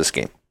shoulders this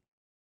game.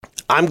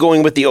 I'm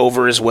going with the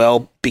over as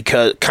well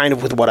because kind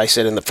of with what I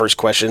said in the first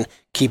question,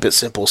 keep it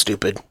simple,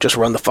 stupid. Just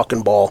run the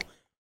fucking ball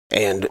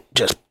and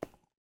just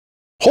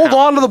Hold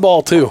on to the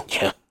ball, too.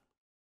 yeah.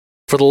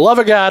 For the love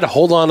of God,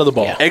 hold on to the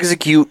ball. Yeah.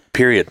 Execute,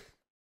 period.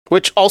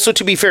 Which also,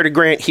 to be fair to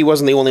Grant, he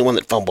wasn't the only one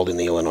that fumbled in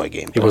the Illinois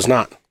game. He was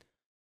not.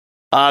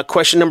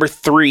 Question number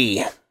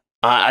 3.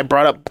 I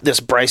brought up this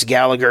Bryce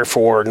Gallagher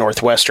for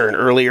Northwestern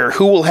earlier.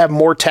 Who will have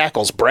more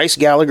tackles, Bryce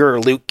Gallagher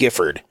or Luke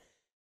Gifford?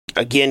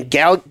 Again,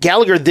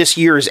 Gallagher this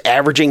year is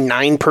averaging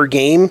 9 per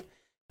game,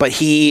 but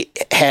he's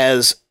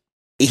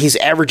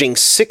averaging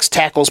 6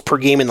 tackles per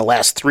game in the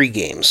last 3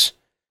 games.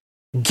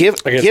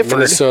 Gifford,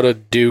 Minnesota,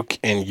 Duke,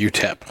 and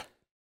UTEP.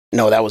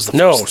 No, that was the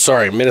No, first.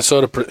 sorry,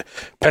 Minnesota,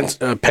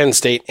 Penn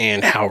State,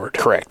 and Howard.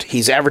 Correct.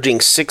 He's averaging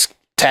 6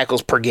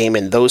 tackles per game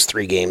in those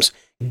 3 games.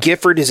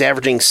 Gifford is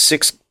averaging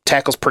 6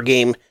 tackles per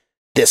game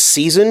this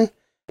season,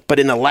 but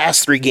in the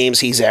last 3 games,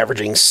 he's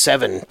averaging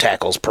 7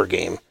 tackles per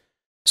game.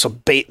 So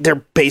they're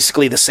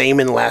basically the same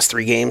in the last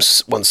 3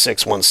 games,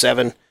 1-6,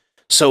 1-7.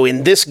 So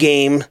in this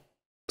game,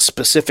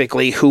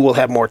 specifically, who will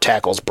have more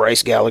tackles,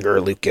 Bryce Gallagher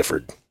or Luke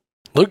Gifford?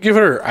 Luke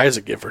Gifford or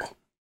Isaac Gifford?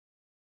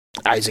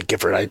 Isaac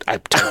Gifford. I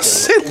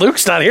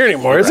Luke's not here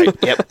anymore, is he?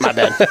 Yep, my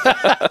bad.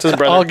 It's his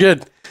brother. All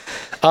good.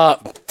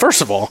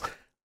 First of all,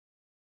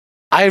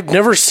 I've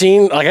never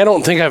seen, I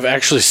don't think I've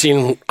actually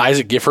seen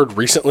Isaac Gifford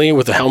recently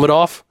with the helmet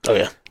off. Oh,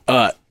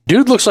 yeah.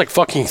 Dude looks like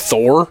fucking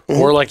Thor,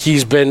 or like he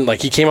came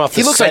off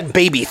the He looks set. like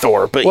baby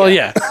Thor, but Well,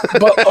 yeah.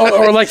 But,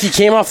 or like he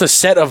came off the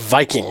set of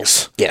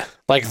Vikings. Yeah.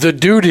 Like the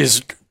dude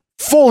is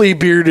fully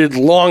bearded,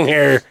 long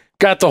hair,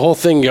 got the whole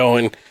thing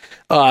going.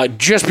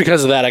 Just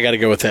because of that, I got to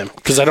go with him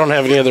because I don't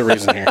have any other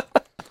reason here.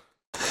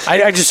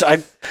 I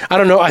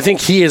don't know. I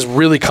think he has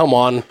really come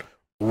on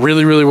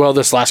really, really well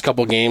this last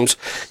couple games.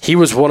 He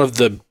was one of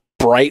the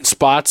bright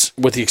spots,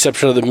 with the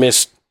exception of the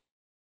missed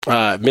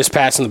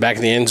pass in the back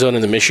of the end zone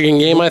in the Michigan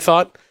game. I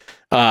thought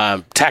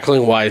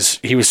tackling wise,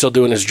 he was still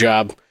doing his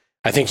job.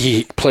 I think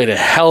he played a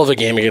hell of a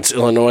game against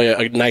Illinois,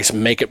 a nice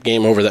makeup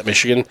game over that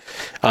Michigan,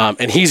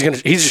 and he's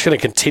just gonna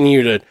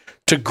continue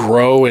to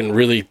grow and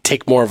really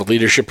take more of a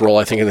leadership role,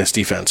 I think, in this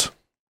defense.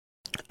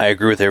 I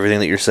agree with everything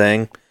that you're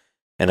saying,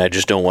 and I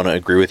just don't want to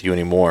agree with you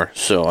anymore.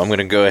 So I'm going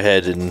to go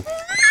ahead and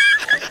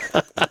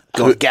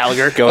go with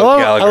Gallagher.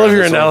 I love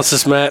your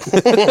analysis, Matt.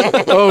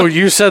 Oh,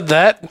 you said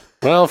that?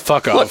 Well,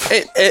 fuck off.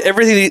 Look,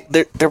 everything,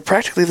 they're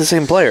practically the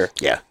same player.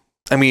 Yeah.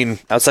 I mean,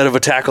 outside of a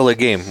tackle a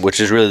game, which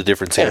is really the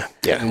difference here.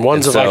 Yeah. And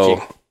one's a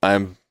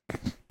Viking.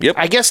 Yep.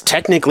 I guess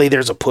technically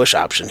there's a push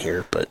option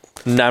here, but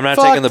No, I'm not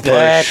Fuck taking the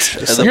that.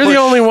 push. You're the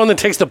only one that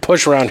takes the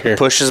push around here.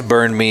 Push has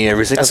burned me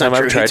every single that's time not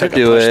true. I've He tried to took a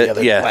do push the it.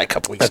 other- Yeah, like a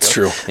couple weeks That's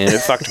ago. true. and it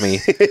fucked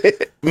me.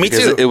 Me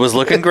Because too. it was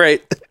looking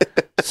great.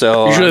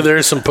 So Usually there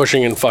is some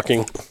pushing and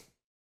fucking.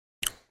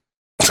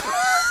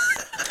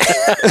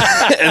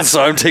 and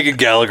so I'm taking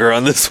Gallagher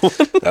on this one.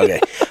 Okay.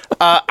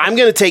 I'm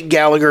going to take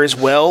Gallagher as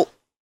well,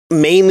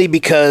 mainly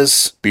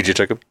because BJ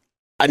took him.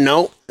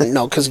 no,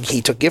 because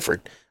he took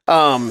Gifford.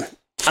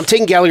 I'm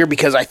taking Gallagher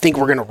because I think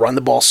we're going to run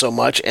the ball so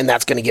much, and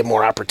that's going to give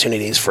more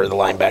opportunities for the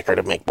linebacker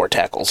to make more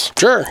tackles.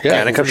 Sure. Yeah.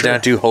 And it comes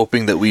down to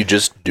hoping that we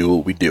just do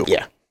what we do.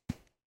 Yeah.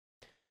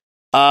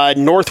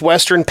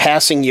 Northwestern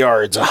passing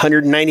yards,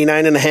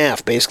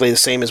 199.5, basically the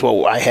same as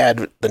what I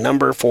had the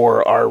number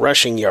for our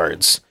rushing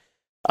yards.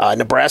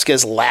 Nebraska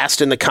is last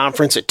in the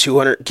conference at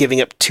 200,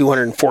 giving up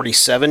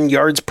 247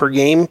 yards per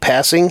game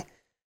passing.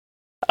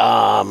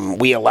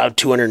 We allowed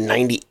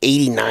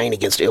 289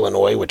 against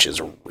Illinois, which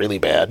is really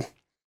bad.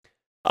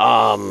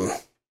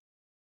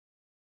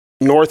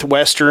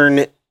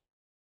 Northwestern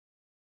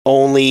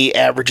only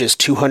averages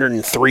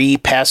 203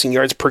 passing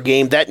yards per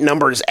game. That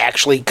number is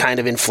actually kind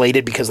of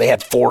inflated because they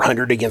had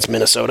 400 against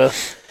Minnesota.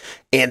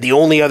 And the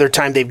only other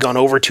time they've gone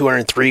over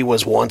 203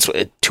 was once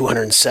at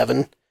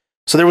 207.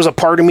 So there was a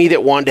part of me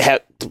that wanted to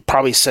have,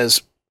 probably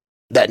says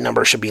that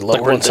number should be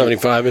lower. Like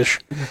 175-ish.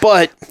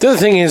 But The other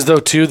thing is, though,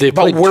 too, they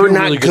played we're two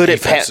not really good good at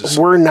defenses.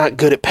 we're not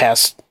good at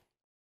pass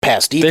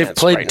defense. They've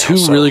played right now, two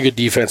so- really good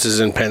defenses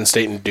in Penn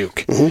State and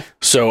Duke. Mhm.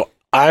 So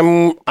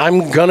I'm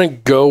gonna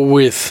go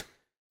with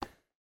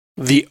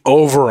the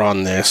over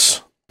on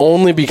this,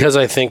 only because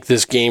I think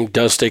this game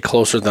does stay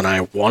closer than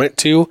I want it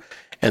to,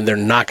 and they're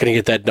not going to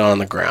get that done on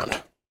the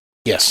ground.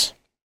 Yes.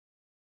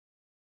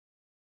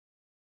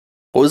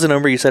 What was the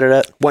number you said it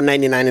at?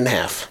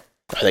 199.5.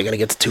 Are they going to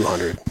get to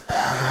 200?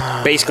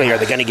 Basically, are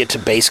they going to get to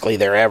basically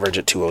their average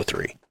at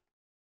 203?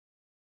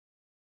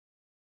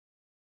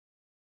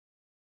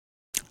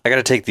 I got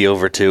to take the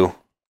over too.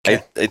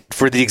 Okay.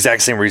 For the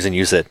exact same reason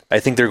you said. I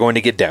think they're going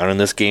to get down in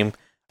this game.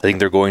 I think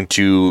they're going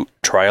to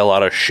try a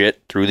lot of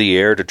shit through the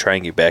air to try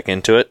and get back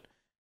into it.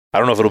 I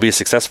don't know if it'll be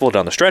successful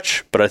down the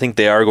stretch, but I think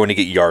they are going to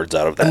get yards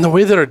out of that. And the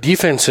way that our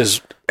defense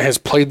has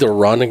played the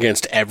run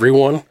against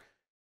everyone,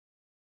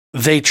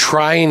 they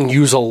try and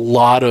use a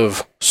lot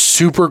of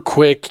super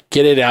quick,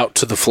 get it out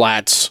to the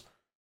flats,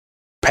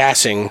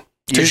 passing.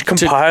 You just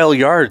compile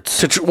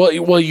yards.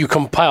 Well, you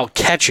compile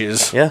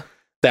catches. Yeah.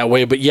 That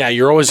way, but yeah,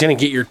 you're always going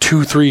to get your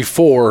 2, 3,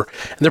 4,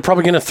 and they're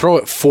probably going to throw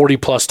it 40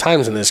 plus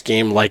times in this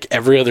game, like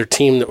every other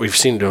team that we've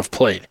seen to have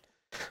played.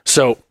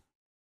 So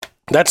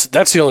that's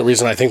the only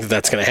reason I think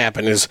that's going to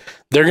happen is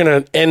they're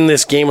going to end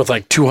this game with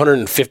like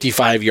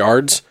 255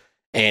 yards,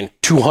 and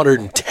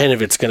 210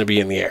 of it's going to be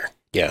in the air.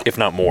 Yeah. If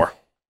not more.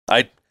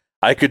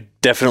 I could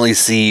definitely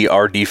see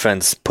our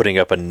defense putting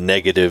up a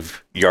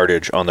negative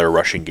yardage on their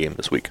rushing game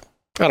this week.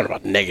 I don't know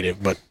about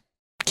negative, but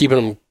keeping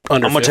them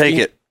under I'm going to 50.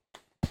 take it.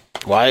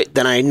 Why?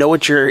 Then I know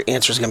what your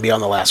answer is going to be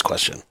on the last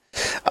question.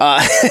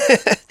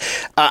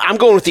 I'm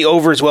going with the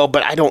over as well,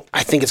 but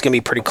I think it's going to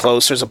be pretty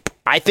close.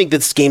 I think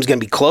this game's going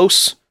to be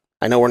close.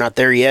 I know we're not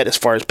there yet as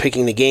far as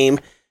picking the game,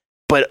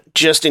 but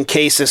just in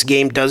case this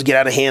game does get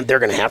out of hand, they're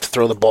going to have to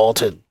throw the ball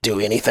to do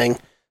anything.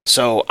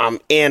 So,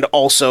 and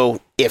also,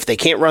 if they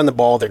can't run the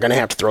ball, they're going to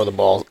have to throw the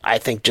ball. I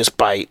think just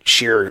by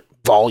sheer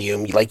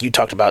volume, like you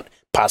talked about,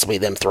 possibly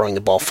them throwing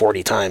the ball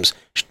 40 times,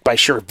 by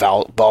sheer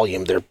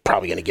volume, they're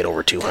probably going to get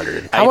over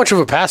 200. How much of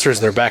a passer is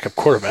their backup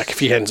quarterback if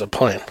he ends up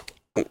playing?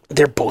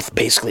 They're both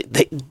basically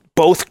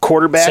both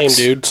quarterbacks.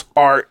 Same dudes.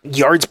 Are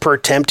yards per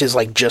attempt is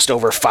like just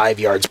over 5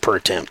 yards per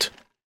attempt.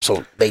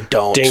 So they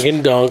don't Dink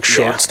and dunk,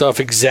 short Yeah. stuff,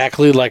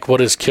 exactly like what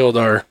has killed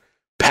our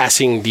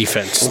passing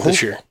defense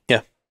this year.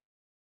 Yeah.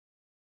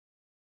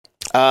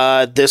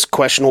 This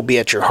question will be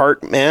at your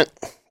heart, Matt.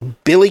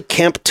 Billy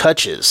Kemp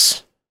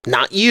touches,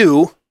 not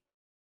you,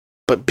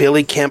 but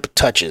Billy Kemp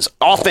touches,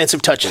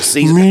 offensive touches.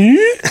 Me?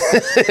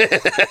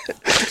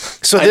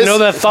 So I know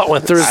that thought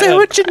went through his head.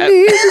 what you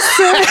need to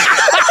say.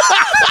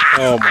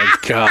 Oh my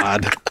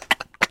god.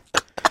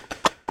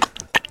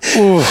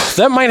 Ooh,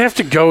 that might have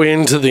to go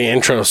into the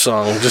intro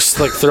song. Just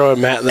like throw a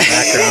Matt in the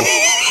background.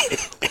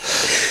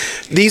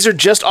 These are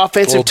just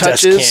offensive Little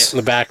desk touches. cant in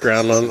the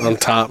background on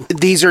top.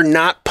 These are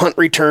not punt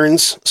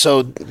returns,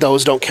 so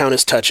those don't count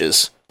as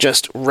touches.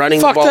 Just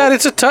running Fuck the ball. that,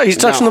 it's a touch. He's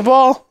touching No. the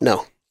ball.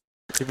 No.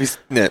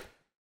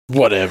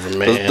 Whatever,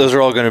 man. Those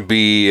are all going to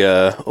be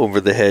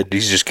over the head.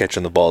 He's just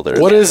catching the ball there.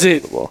 What is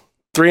it? The ball.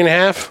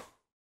 3.5?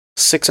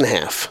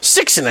 6.5.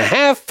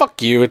 6.5?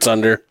 Fuck you, it's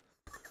under.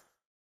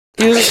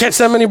 He doesn't catch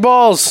that many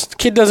balls. The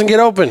kid doesn't get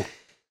open.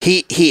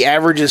 He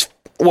averages.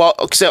 Well,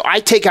 so I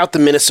take out the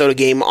Minnesota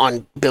game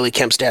on Billy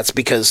Kemp stats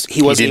because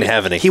he didn't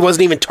have any. He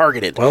wasn't even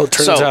targeted. Well, it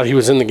turns out he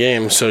was in the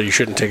game, so you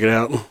shouldn't take it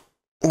out.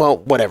 Well,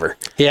 whatever.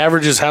 He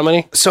averages how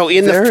many? So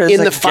in There is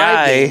the a 5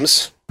 guy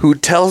games, who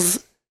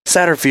tells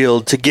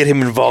Satterfield to get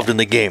him involved in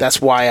the game.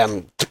 that's why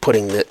I'm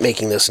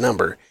making this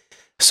number.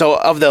 So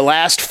of the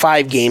last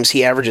 5 games,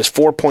 he averages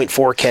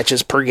 4.4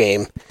 catches per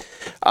game.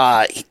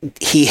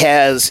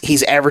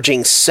 He's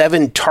averaging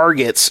 7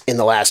 targets in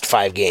the last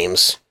 5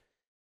 games.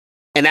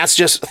 And that's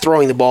just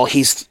throwing the ball.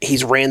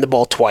 He's ran the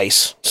ball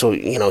twice. So,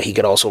 he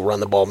could also run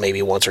the ball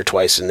maybe once or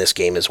twice in this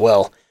game as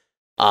well.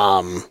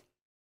 And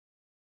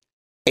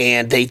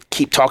they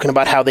keep talking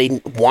about how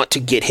they want to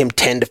get him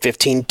 10 to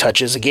 15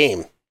 touches a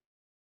game.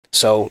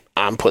 So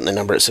I'm putting the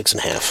number at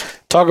 6.5.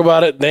 Talk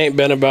about it. They ain't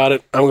been about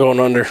it. I'm going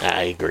under.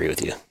 I agree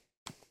with you.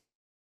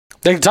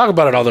 They can talk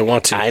about it all they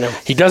want to. I know.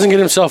 He doesn't get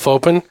himself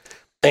open.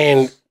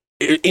 And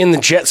in the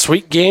jet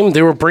sweep game,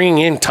 they were bringing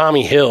in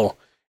Tommy Hill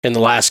in the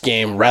last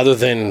game rather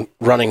than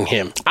running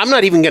him. I'm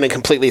not even going to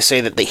completely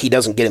say that he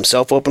doesn't get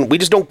himself open. We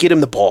just don't get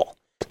him the ball.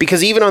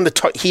 Because even on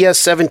he has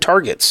 7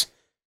 targets.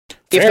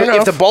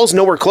 If the ball's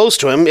nowhere close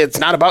to him, it's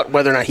not about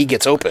whether or not he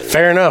gets open.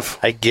 Fair enough.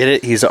 I get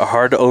it. He's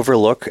hard to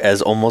overlook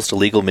as almost a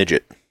legal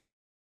midget.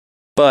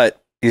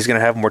 But he's going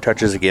to have more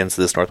touches against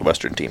this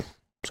Northwestern team.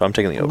 So I'm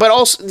taking the over. But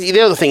also, the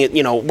other thing,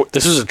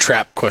 This is a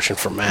trap question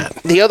for Matt.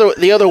 the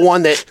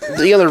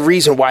other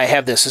reason why I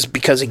have this is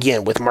because,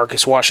 again, with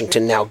Marcus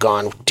Washington now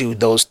gone, do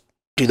those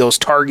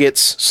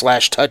targets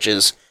 /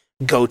 touches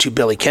go to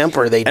Billy Kemp,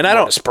 or are they? And I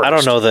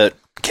don't know that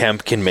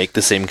Kemp can make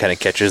the same kind of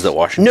catches that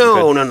Washington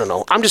could.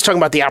 No. I'm just talking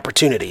about the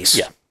opportunities.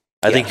 Yeah.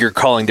 I think you're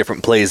calling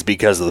different plays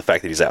because of the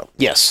fact that he's out.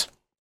 Yes.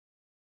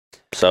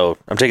 So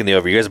I'm taking the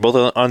over. You guys both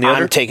on the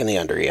under? I'm taking the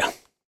under, yeah.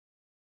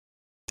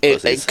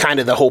 It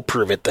Kind of the whole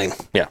prove it thing.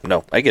 Yeah,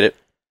 no, I get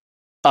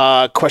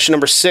it. Question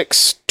number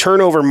 6,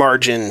 turnover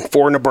margin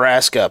for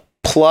Nebraska,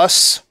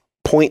 plus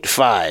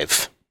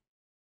 0.5.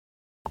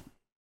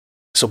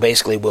 So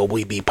basically, will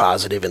we be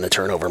positive in the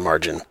turnover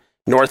margin?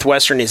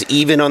 Northwestern is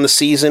even on the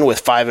season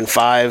with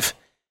 5-5.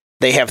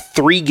 They have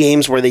 3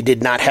 games where they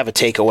did not have a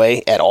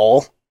takeaway at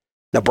all.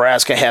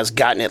 Nebraska has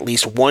gotten at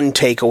least 1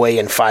 takeaway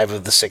in 5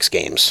 of the 6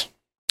 games.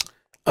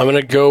 I'm going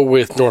to go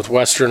with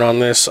Northwestern on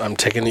this. I'm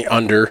taking the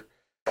under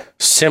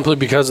simply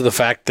because of the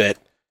fact that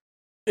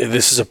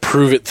this is a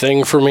prove it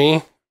thing for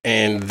me,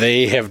 and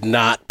they have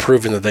not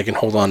proven that they can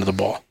hold on to the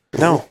ball.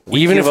 No.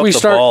 Even give if we up the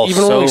start, ball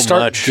even when we so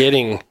start much.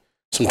 getting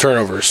some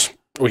turnovers,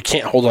 we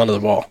can't hold on to the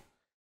ball.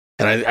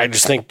 And I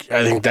just think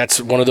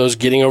that's one of those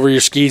getting over your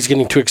skis,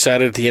 getting too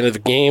excited at the end of the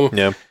game.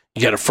 Yeah.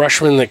 You got a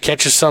freshman that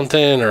catches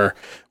something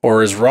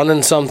or is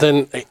running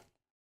something.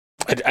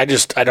 I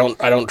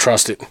don't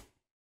trust it.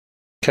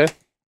 Okay.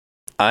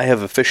 I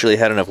have officially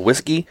had enough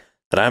whiskey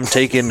that I'm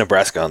taking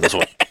Nebraska on this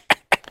one.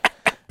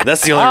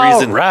 That's the only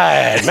reason. All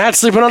right, Matt's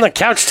sleeping on the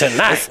couch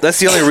tonight. That's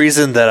the only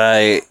reason that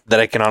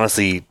I can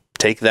honestly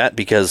take that,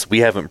 because we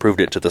haven't proved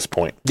it to this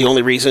point. The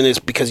only reason is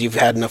because you've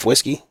had enough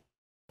whiskey?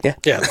 Yeah,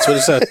 that's what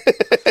he said.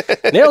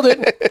 Nailed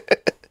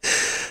it.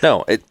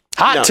 No,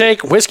 Hot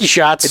take, whiskey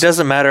shots. it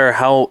doesn't matter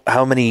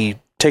how many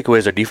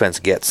takeaways our defense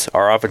gets.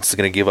 Our offense is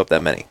going to give up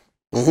that many.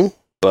 Mm-hmm.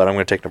 But I'm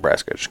going to take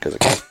Nebraska just because I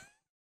can.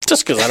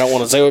 Just because I don't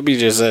want to say what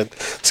BJ said.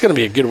 It's going to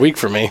be a good week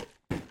for me.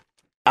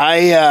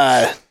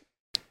 I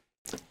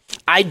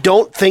I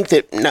don't think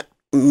that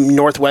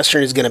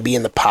Northwestern is going to be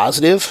in the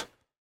positive.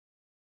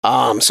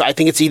 So I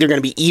think it's either going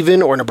to be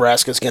even or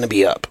Nebraska's going to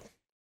be up.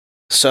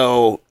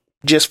 So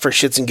just for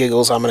shits and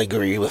giggles, I'm going to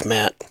agree with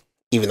Matt,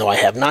 even though I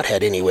have not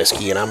had any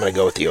whiskey, and I'm going to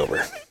go with the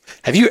over.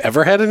 Have you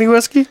ever had any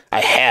whiskey?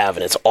 I have,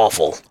 and it's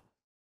awful.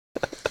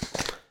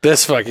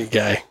 This fucking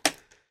guy.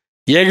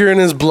 Jaeger in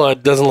his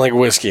blood doesn't like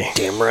whiskey.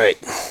 Damn right.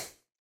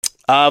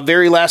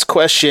 Very last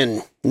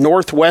question.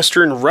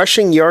 Northwestern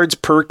rushing yards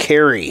per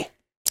carry.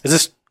 Is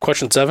this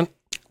question 7?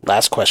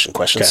 Last question,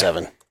 question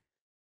 7.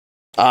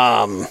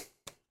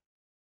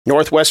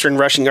 Northwestern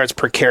rushing yards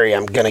per carry.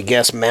 I'm going to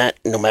guess Matt,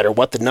 no matter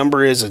what the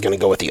number is going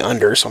to go with the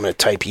under, so I'm going to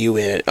type you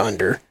in at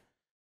under.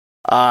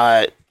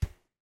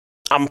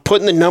 I'm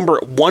putting the number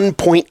at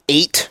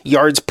 1.8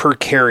 yards per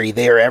carry.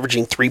 They are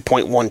averaging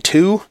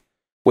 3.12,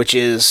 which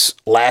is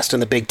last in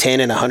the Big Ten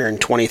and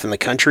 120th in the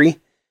country.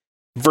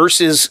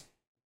 Versus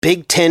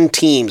Big Ten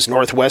teams,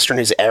 Northwestern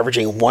is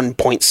averaging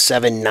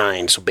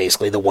 1.79, so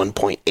basically the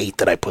 1.8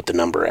 that I put the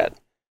number at.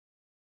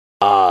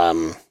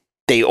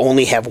 They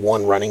only have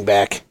one running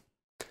back.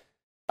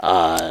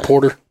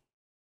 Porter.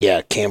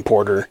 Yeah, Cam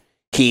Porter.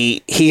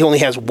 He only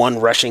has one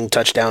rushing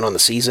touchdown on the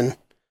season.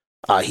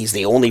 He's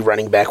the only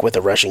running back with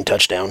a rushing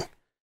touchdown.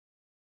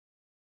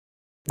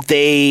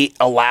 They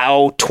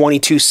allow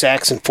 22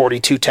 sacks and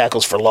 42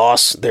 tackles for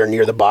loss. They're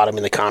near the bottom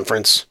in the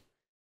conference.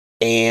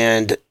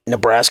 And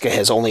Nebraska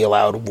has only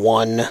allowed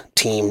one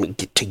team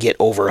to get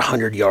over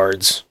 100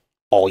 yards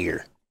all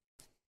year.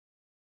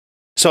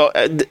 So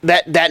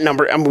that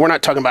number, we're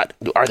not talking about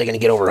are they going to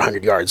get over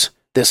 100 yards.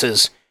 This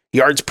is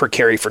yards per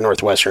carry for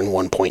Northwestern,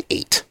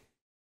 1.8.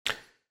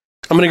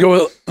 I'm going to go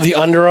with the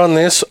under on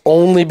this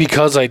only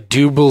because I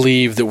do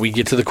believe that we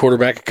get to the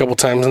quarterback a couple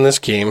times in this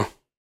game,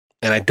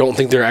 and I don't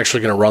think they're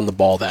actually going to run the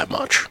ball that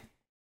much.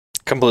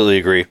 Completely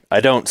agree. I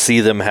don't see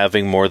them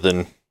having more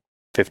than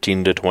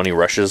 15 to 20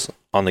 rushes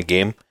on the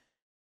game,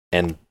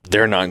 and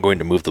they're not going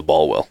to move the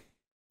ball well.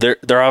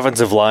 Their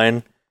offensive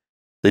line,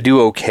 they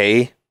do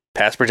okay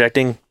pass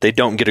protecting. They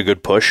don't get a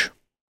good push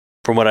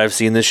from what I've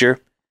seen this year.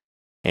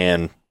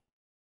 And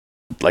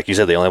like you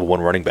said, they only have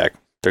one running back.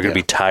 They're going to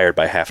be tired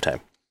by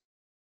halftime.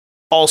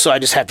 Also, I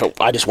just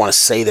want to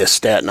say this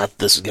stat, not that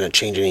this is going to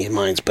change any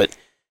minds, but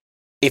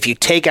if you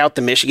take out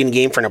the Michigan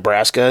game for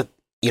Nebraska,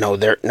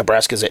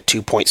 Nebraska's at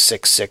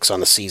 2.66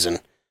 on the season.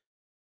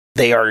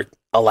 They are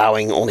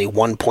allowing only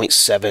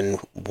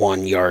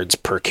 1.71 yards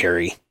per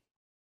carry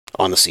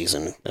on the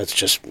season. That's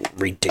just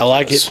ridiculous. I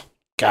like it.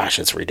 Gosh,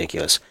 it's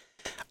ridiculous.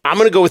 I'm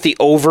going to go with the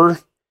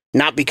over,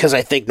 not because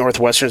I think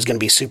Northwestern is going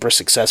to be super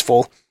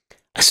successful.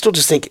 I still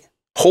just think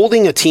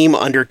holding a team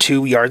under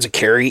 2 yards a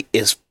carry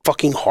is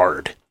fucking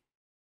hard.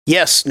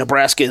 Yes,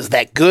 Nebraska is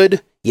that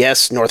good.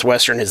 Yes,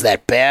 Northwestern is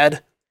that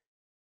bad.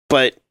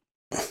 But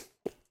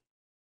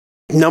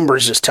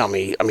numbers just tell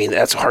me,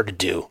 that's hard to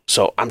do.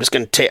 So I'm just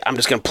going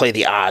to play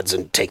the odds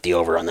and take the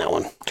over on that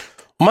one.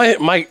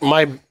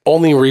 My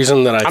only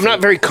reason that I'm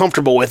not very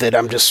comfortable with it.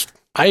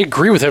 I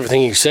agree with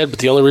everything you said, but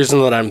the only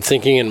reason that I'm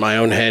thinking in my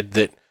own head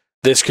that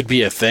this could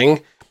be a thing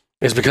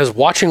is because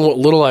watching what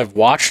little I've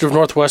watched of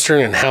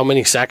Northwestern and how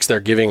many sacks they're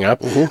giving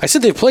up, I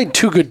said they've played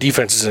 2 good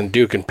defenses in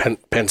Duke and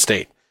Penn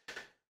State.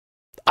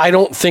 I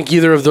don't think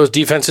either of those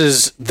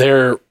defenses,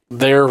 their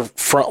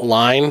front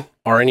line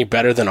are any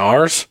better than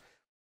ours.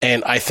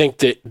 And I think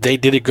that they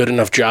did a good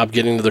enough job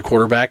getting to the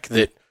quarterback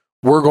that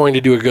we're going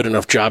to do a good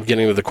enough job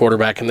getting to the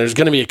quarterback. And there's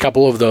going to be a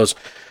couple of those.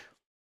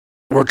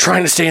 We're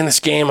trying to stay in this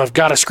game. I've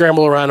got to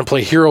scramble around and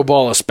play hero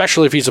ball,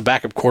 especially if he's a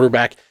backup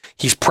quarterback.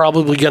 He's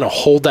probably going to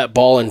hold that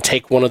ball and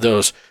take one of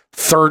those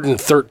 3rd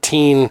and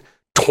 13,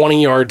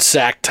 20-yard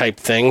sack type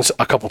things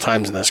a couple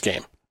times in this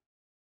game.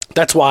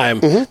 That's why I'm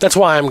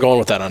going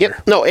with that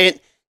under. Yep.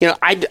 No,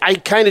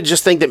 I kind of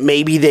just think that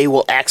maybe they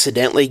will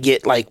accidentally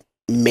get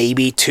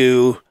maybe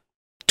 2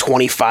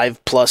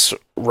 25-plus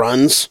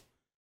runs,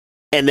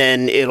 and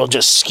then it'll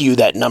just skew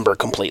that number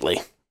completely.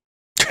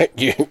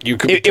 you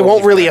could be it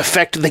won't really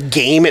affect the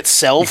game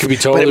itself, you could be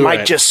totally but it might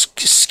right. just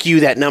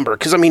skew that number.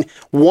 Because,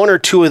 1 or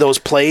 2 of those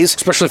plays,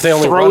 especially if they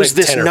only run it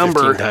 10 or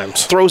 15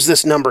 times, throws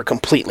this number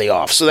completely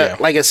off. So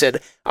that, like I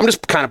said, I'm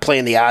just kind of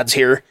playing the odds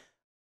here.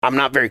 I'm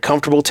not very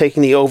comfortable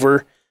taking the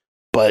over,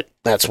 but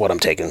that's what I'm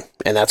taking,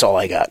 and that's all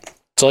I got.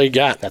 That's all you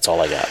got. That's all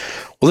I got.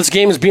 Well, this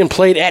game is being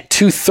played at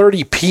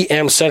 2:30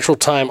 p.m. Central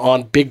Time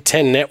on Big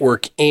Ten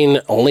Network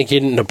in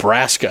Lincoln,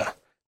 Nebraska.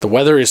 The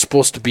weather is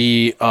supposed to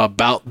be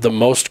about the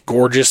most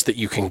gorgeous that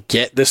you can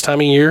get this time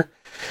of year.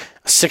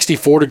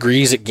 64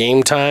 degrees at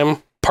game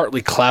time,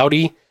 partly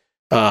cloudy,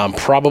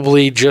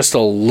 probably just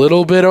a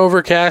little bit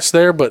overcast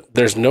there, but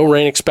there's no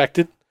rain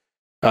expected.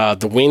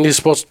 The wind is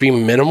supposed to be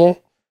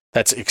minimal.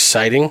 That's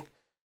exciting.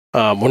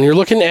 When you're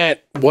looking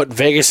at what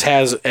Vegas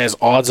has as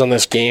odds on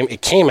this game,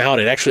 it came out,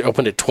 it actually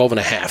opened at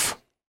 12.5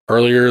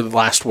 earlier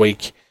last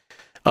week.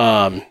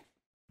 And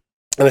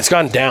it's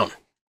gone down.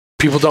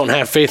 People don't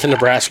have faith in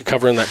Nebraska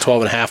covering that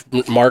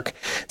 12.5 mark.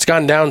 It's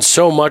gone down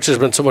so much. There's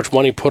been so much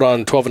money put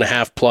on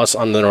 12.5 plus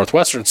on the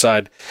Northwestern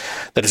side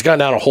that it's gone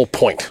down a whole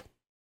point.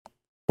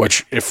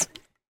 Which if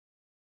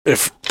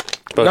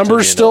About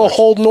numbers $2 still million.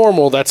 hold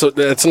normal. That's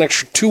an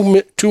extra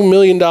 $2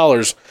 million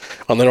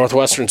on the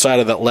Northwestern side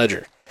of that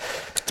ledger.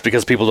 It's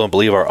because people don't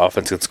believe our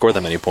offense can score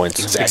that many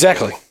points.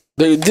 Exactly.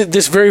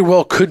 This very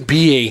well could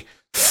be a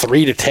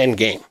 3-10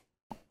 game.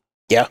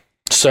 Yeah.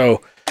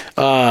 So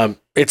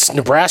it's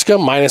Nebraska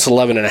minus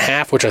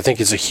 11.5, which I think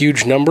is a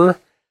huge number.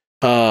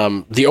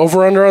 The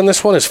over-under on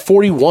this one is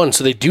 41,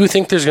 so they do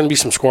think there's going to be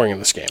some scoring in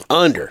this game.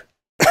 Under.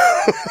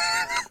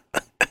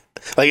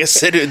 Like I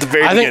said at the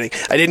very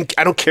beginning,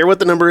 I don't care what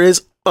the number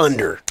is.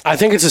 Under. I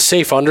think it's a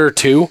safe under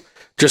too,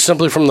 just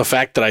simply from the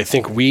fact that I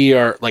think we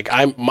are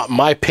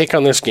my pick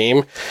on this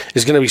game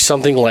is going to be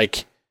something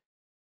like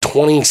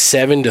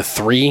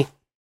 27-3,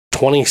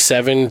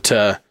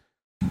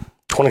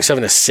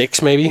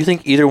 27-6, maybe. You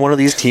think either one of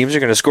these teams are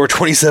going to score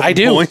 27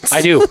 points?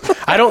 I do.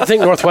 I don't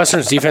think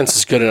Northwestern's defense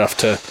is good enough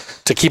to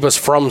keep us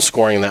from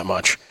scoring that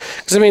much.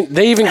 Because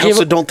they even I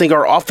also don't think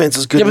our offense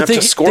is good enough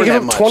to score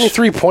that much. They give up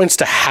 23 points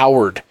to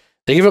Howard.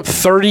 They give up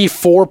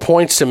 34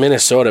 points to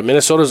Minnesota.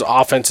 Minnesota's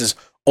offense is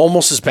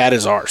almost as bad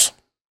as ours.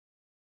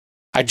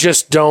 I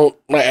just don't.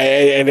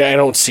 I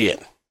don't see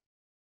it.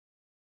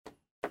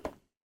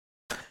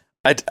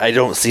 I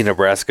don't see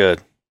Nebraska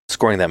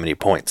scoring that many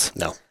points.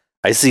 No.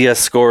 I see us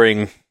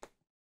scoring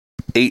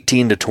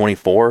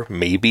 18-24,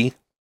 maybe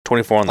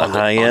 24 on the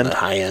high end. On the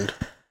high end.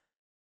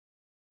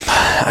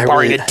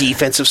 Barring a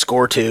defensive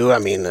score too. I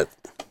mean,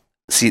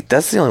 see,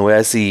 that's the only way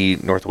I see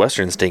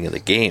Northwestern staying in the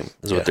game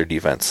is with their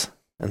defense,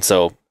 and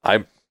so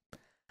I'm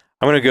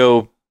going to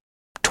go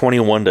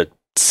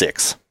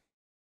 21-6,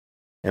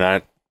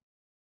 and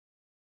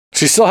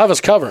So you still have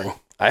us covering.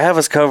 I have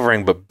us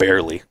covering, but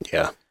barely.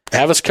 Yeah,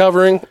 have us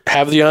covering.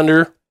 Have the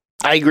under.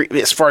 I agree.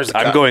 As far as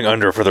I'm going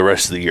under for the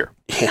rest of the year.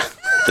 Yeah.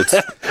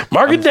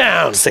 Mark it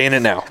down. I'm saying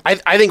it now. I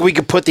think we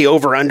could put the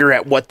over-under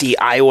at what the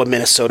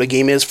Iowa-Minnesota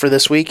game is for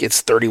this week.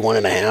 It's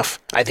 31.5.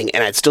 I think,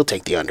 and I'd still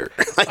take the under.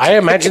 I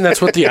imagine that's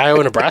what the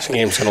Iowa-Nebraska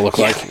game is going to look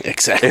like.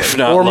 Exactly. If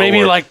not or maybe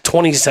lower. like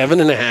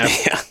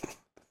 27.5. Yeah.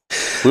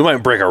 We might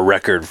break a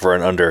record for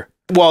an under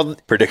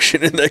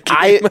prediction in that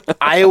game.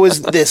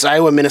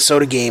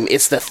 Iowa-Minnesota game,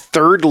 it's the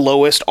third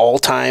lowest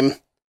all-time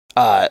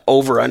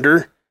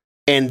over-under,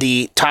 and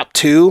the top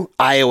two,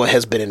 Iowa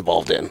has been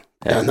involved in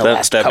the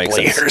last couple of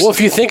years. Well, if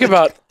you think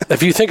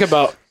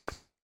about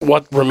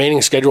what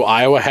remaining schedule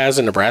Iowa has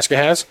and Nebraska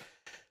has,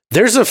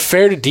 there's a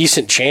fair to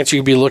decent chance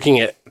you'd be looking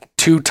at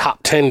two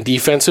top 10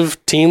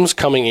 defensive teams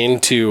coming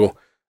into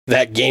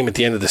that game at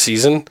the end of the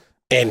season,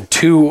 and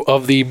two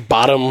of the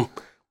bottom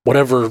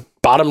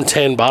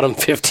 10, bottom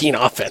 15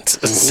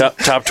 offenses.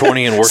 Top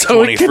 20 and worst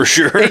 20 for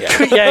sure.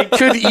 It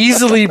could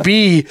easily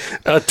be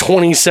a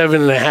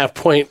 27.5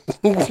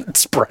 point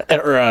spread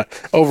or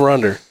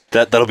over-under.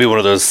 That'll be one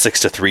of those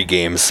 6-3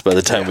 games by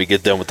the time we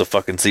get done with the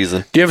fucking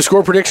season. Do you have a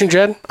score prediction,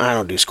 Jed? I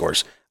don't do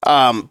scores.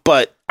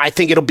 But I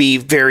think it'll be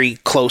very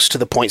close to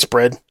the point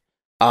spread.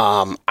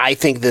 I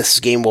think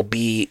this game will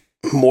be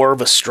more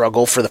of a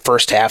struggle for the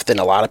first half than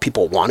a lot of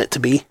people want it to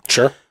be.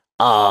 Sure.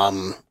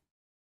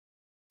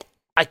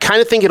 I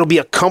kind of think it'll be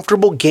a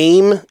comfortable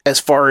game as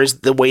far as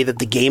the way that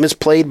the game is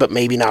played, but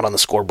maybe not on the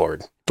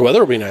scoreboard. The weather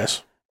will be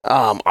nice.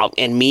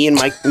 And me and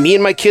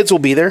my kids will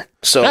be there,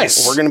 so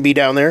Nice. we're going to be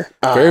down there.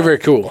 Very, very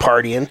cool.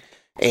 Partying,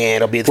 and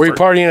it'll be. Were you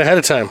partying ahead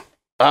of time?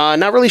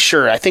 Not really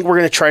sure. I think we're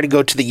going to try to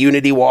go to the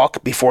Unity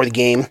Walk before the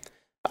game.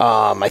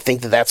 I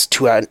think that's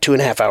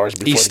 2.5 hours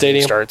before East the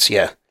game Stadium? starts.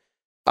 Yeah.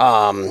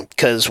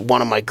 Because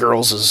one of my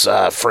girls'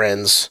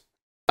 friends,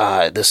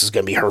 this is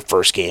going to be her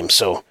first game,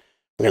 so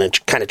we're going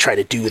to kind of try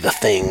to do the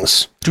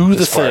things.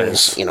 As far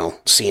as,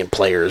 seeing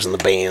players and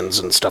the bands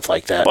and stuff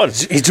like that. Well,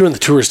 he's doing the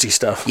touristy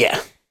stuff.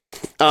 Yeah.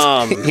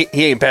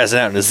 He ain't passing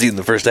out in his seat in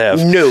the first half.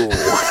 No.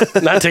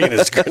 not taking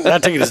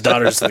his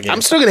daughters to the game.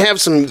 I'm still going to have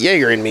some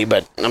Jaeger in me,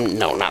 but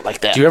no, not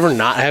like that. Do you ever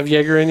not have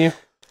Jaeger in you?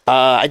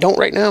 I don't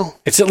right now.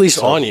 It's at least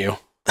on you.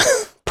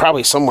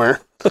 Probably somewhere.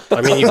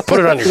 I mean, you put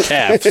it on your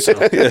calf. So.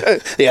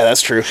 Yeah,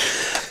 that's true.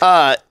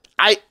 I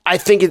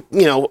think it.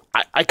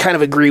 I kind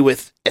of agree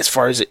with as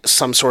far as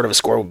some sort of a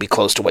score would be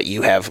close to what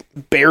you have.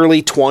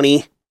 Barely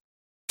 20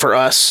 for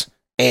us,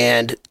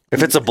 and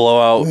If it's a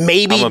blowout, I'm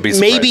gonna be surprised.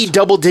 maybe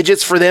double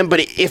digits for them. But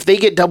if they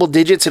get double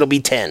digits, it'll be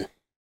 10.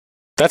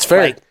 That's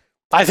fair. Like-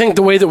 I think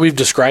the way that we've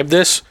described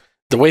this,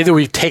 the way that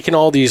we've taken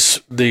all these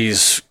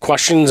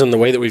questions and the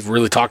way that we've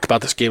really talked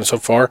about this game so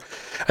far,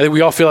 I think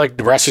we all feel like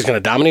Nebraska's going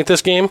to dominate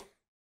this game.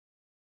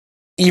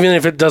 Even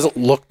if it doesn't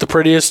look the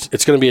prettiest,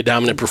 it's going to be a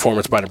dominant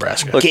performance by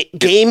Nebraska. Look,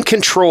 Game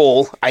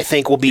control, I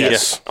think, will be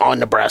Yes. on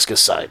Nebraska's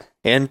side.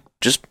 and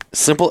just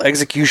simple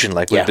execution,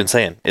 like Yeah. we've been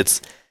saying.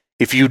 It's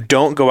if you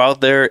don't go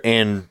out there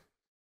and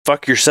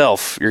fuck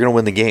yourself, you're gonna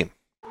win the game.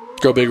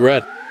 Go Big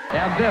Red.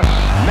 And this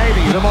may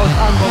be the most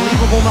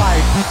unbelievable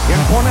night in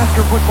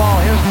Cornhusker football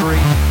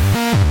history.